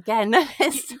record that again.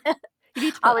 You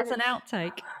need to put that as an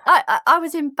outtake. I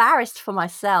was embarrassed for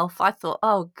myself. I thought,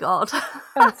 oh God.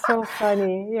 That's so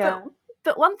funny. Yeah.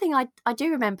 But one thing I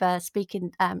do remember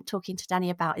talking to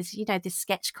Danny about is, this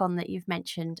SketchCon that you've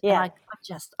mentioned. Yeah. And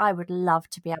I would love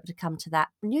to be able to come to that.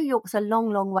 New York's a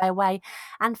long, long way away.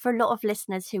 And for a lot of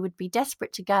listeners who would be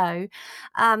desperate to go,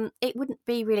 it wouldn't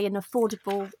be really an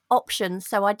affordable option.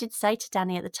 So I did say to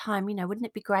Danny at the time, wouldn't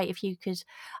it be great if you could,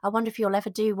 I wonder if you'll ever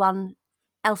do one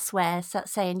elsewhere, so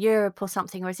say in Europe or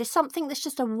something, or is this something that's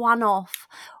just a one-off,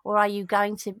 or are you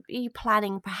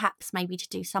planning perhaps maybe to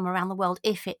do some around the world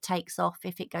if it takes off,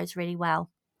 if it goes really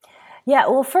well? Yeah,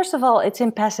 well, first of all, it's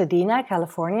in Pasadena,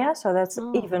 California, so that's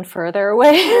even further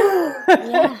away.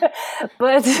 Yeah.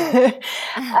 But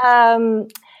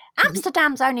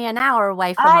Amsterdam's only an hour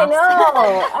away from us.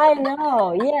 I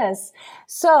know, yes.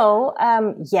 So,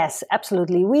 yes,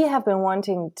 absolutely. We have been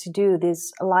wanting to do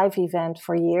this live event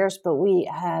for years, but we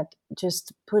had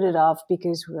just put it off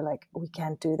because we were like, we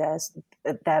can't do that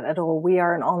at all. We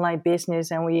are an online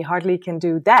business and we hardly can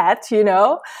do that,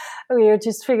 We are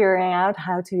just figuring out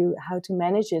how to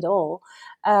manage it all.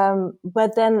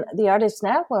 But then the Artists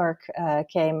Network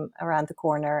came around the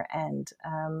corner and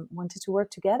wanted to work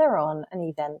together on an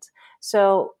event.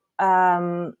 So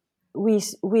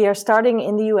we are starting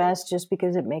in the US just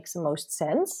because it makes the most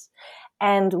sense.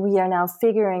 And we are now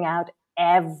figuring out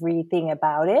everything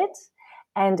about it.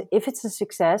 And if it's a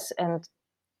success, and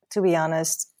to be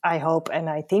honest, I hope and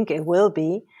I think it will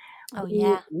be,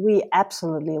 we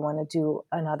absolutely want to do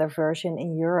another version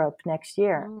in Europe next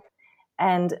year.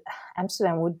 And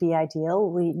Amsterdam would be ideal.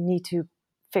 We need to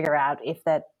figure out if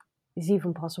that is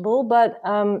even possible. But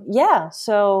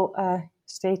so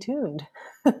stay tuned.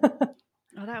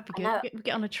 Oh, that would be good. We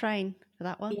get on a train for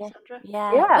that one, Yeah. Sandra.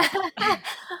 Yeah.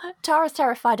 Tara's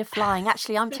terrified of flying.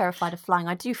 Actually, I'm terrified of flying.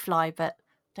 I do fly, but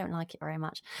don't like it very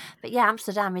much. But yeah,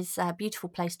 Amsterdam is a beautiful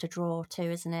place to draw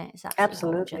to, isn't it? It's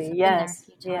absolutely gorgeous. I've been there a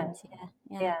few times.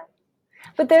 Yeah.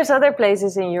 But there's other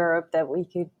places in Europe that we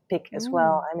could pick as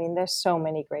well. I mean, there's so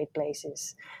many great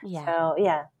places. Yeah. So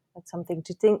that's something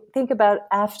to think about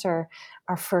after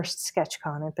our first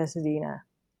SketchCon in Pasadena.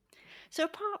 So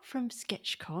apart from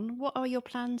SketchCon, what are your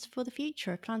plans for the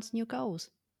future? Plans and your goals?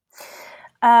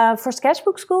 For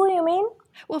Sketchbook School, you mean?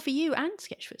 Well, for you and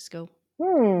Sketchbook School.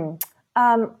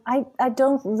 I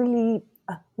don't really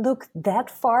look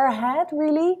that far ahead,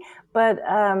 really. But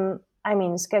I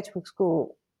mean, Sketchbook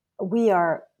School,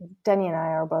 Danny and I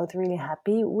are both really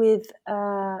happy with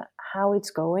how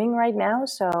it's going right now.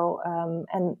 So,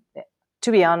 and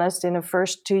to be honest, in the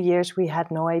first 2 years, we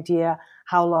had no idea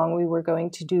how long we were going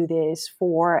to do this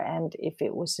for and if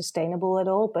it was sustainable at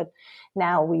all. But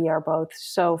now we are both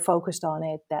so focused on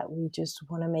it that we just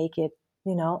want to make it,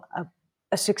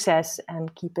 a success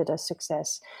and keep it a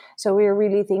success. So we're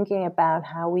really thinking about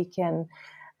how we can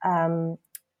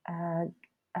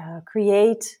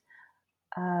create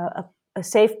a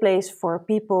safe place for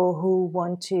people who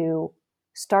want to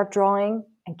start drawing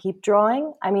and keep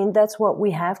drawing. I mean, that's what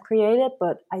we have created,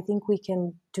 but I think we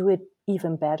can do it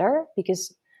even better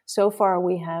because so far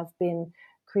we have been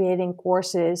creating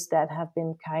courses that have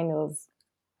been kind of,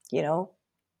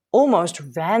 almost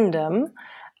random,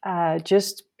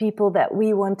 just people that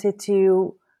we wanted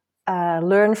to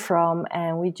learn from,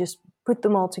 and we just put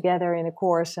them all together in a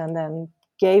course and then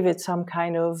gave it some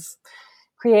kind of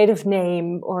creative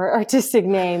name or artistic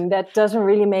name that doesn't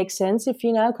really make sense. If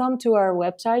you now come to our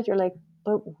website, you're like,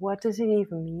 but what does it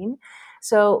even mean?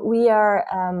 So we are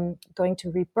going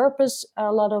to repurpose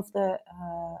a lot of the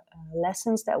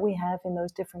lessons that we have in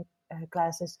those different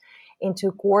classes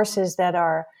into courses that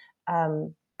are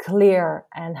clear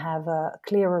and have a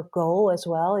clearer goal as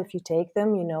well. If you take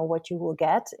them, you know what you will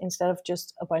get instead of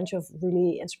just a bunch of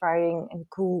really inspiring and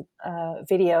cool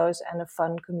videos and a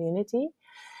fun community.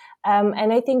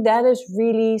 And I think that is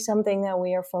really something that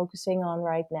we are focusing on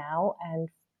right now and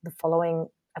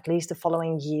at least the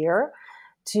following year,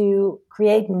 to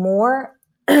create more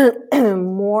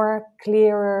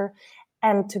clearer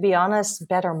and, to be honest,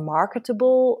 better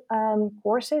marketable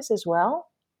courses as well.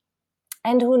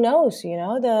 And who knows,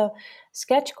 the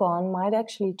SketchCon might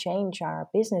actually change our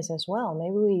business as well.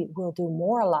 Maybe we will do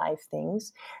more live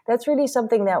things. That's really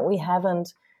something that we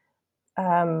haven't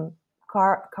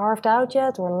carved out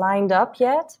yet or lined up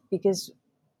yet, because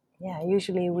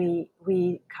usually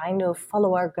we kind of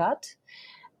follow our gut.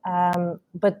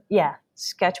 But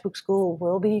Sketchbook School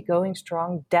will be going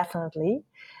strong, definitely.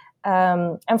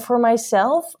 And for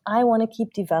myself, I want to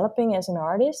keep developing as an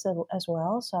artist as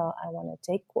well. So I want to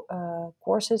take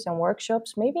courses and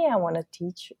workshops. Maybe I want to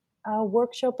teach a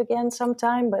workshop again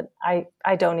sometime, but I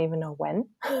don't even know when.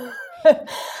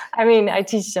 I mean, I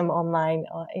teach them online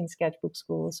in Sketchbook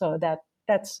School, so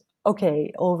that's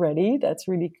okay already. That's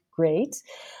really great.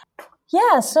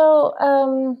 Yeah, so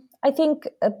I think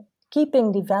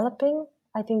keeping developing,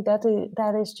 I think that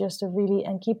is just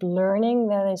and keep learning.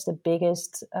 That is the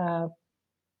biggest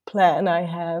plan I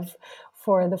have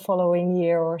for the following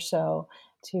year or so,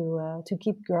 to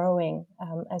keep growing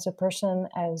as a person,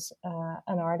 as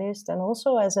an artist, and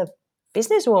also as a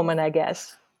businesswoman, I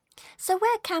guess. So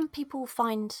where can people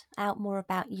find out more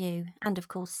about you and, of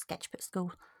course, Sketchbook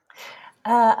School?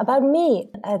 About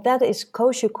me, that is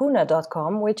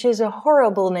koosjekoene.com, which is a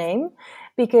horrible name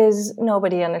because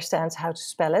nobody understands how to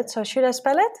spell it. So should I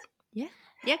spell it?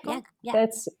 Yeah, go on. Yeah.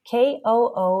 That's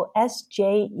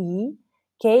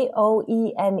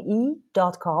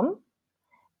KOOSJEKOENE.com.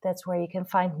 That's where you can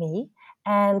find me.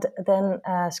 And then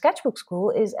Sketchbook School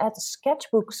is at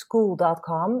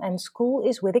sketchbookskool.com, and school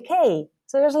is with a K.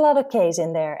 So there's a lot of Ks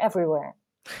in there everywhere.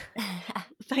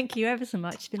 Thank you ever so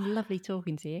much. It's been lovely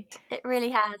talking to you. It really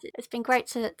has. It's been great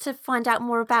to find out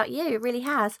more about you. It really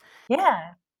has.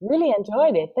 Yeah, really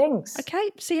enjoyed it. Thanks. Okay,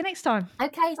 see you next time.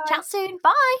 Okay, chat soon.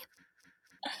 Bye.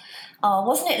 Oh,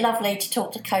 wasn't it lovely to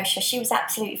talk to Koosje? She was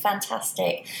absolutely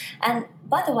fantastic. And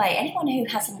by the way, anyone who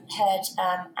hasn't heard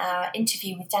our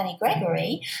interview with Danny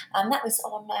Gregory, that was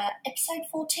on episode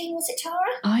 14, was it,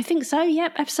 Tara? I think so,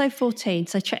 yep, episode 14.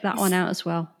 So check that one out as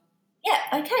well. Yeah,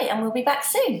 okay, and we'll be back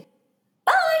soon.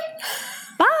 Bye!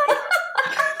 Bye!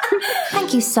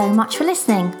 Thank you so much for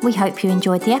listening. We hope you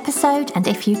enjoyed the episode, and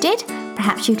if you did,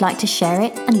 perhaps you'd like to share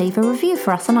it and leave a review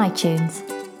for us on iTunes.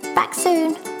 Back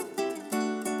soon.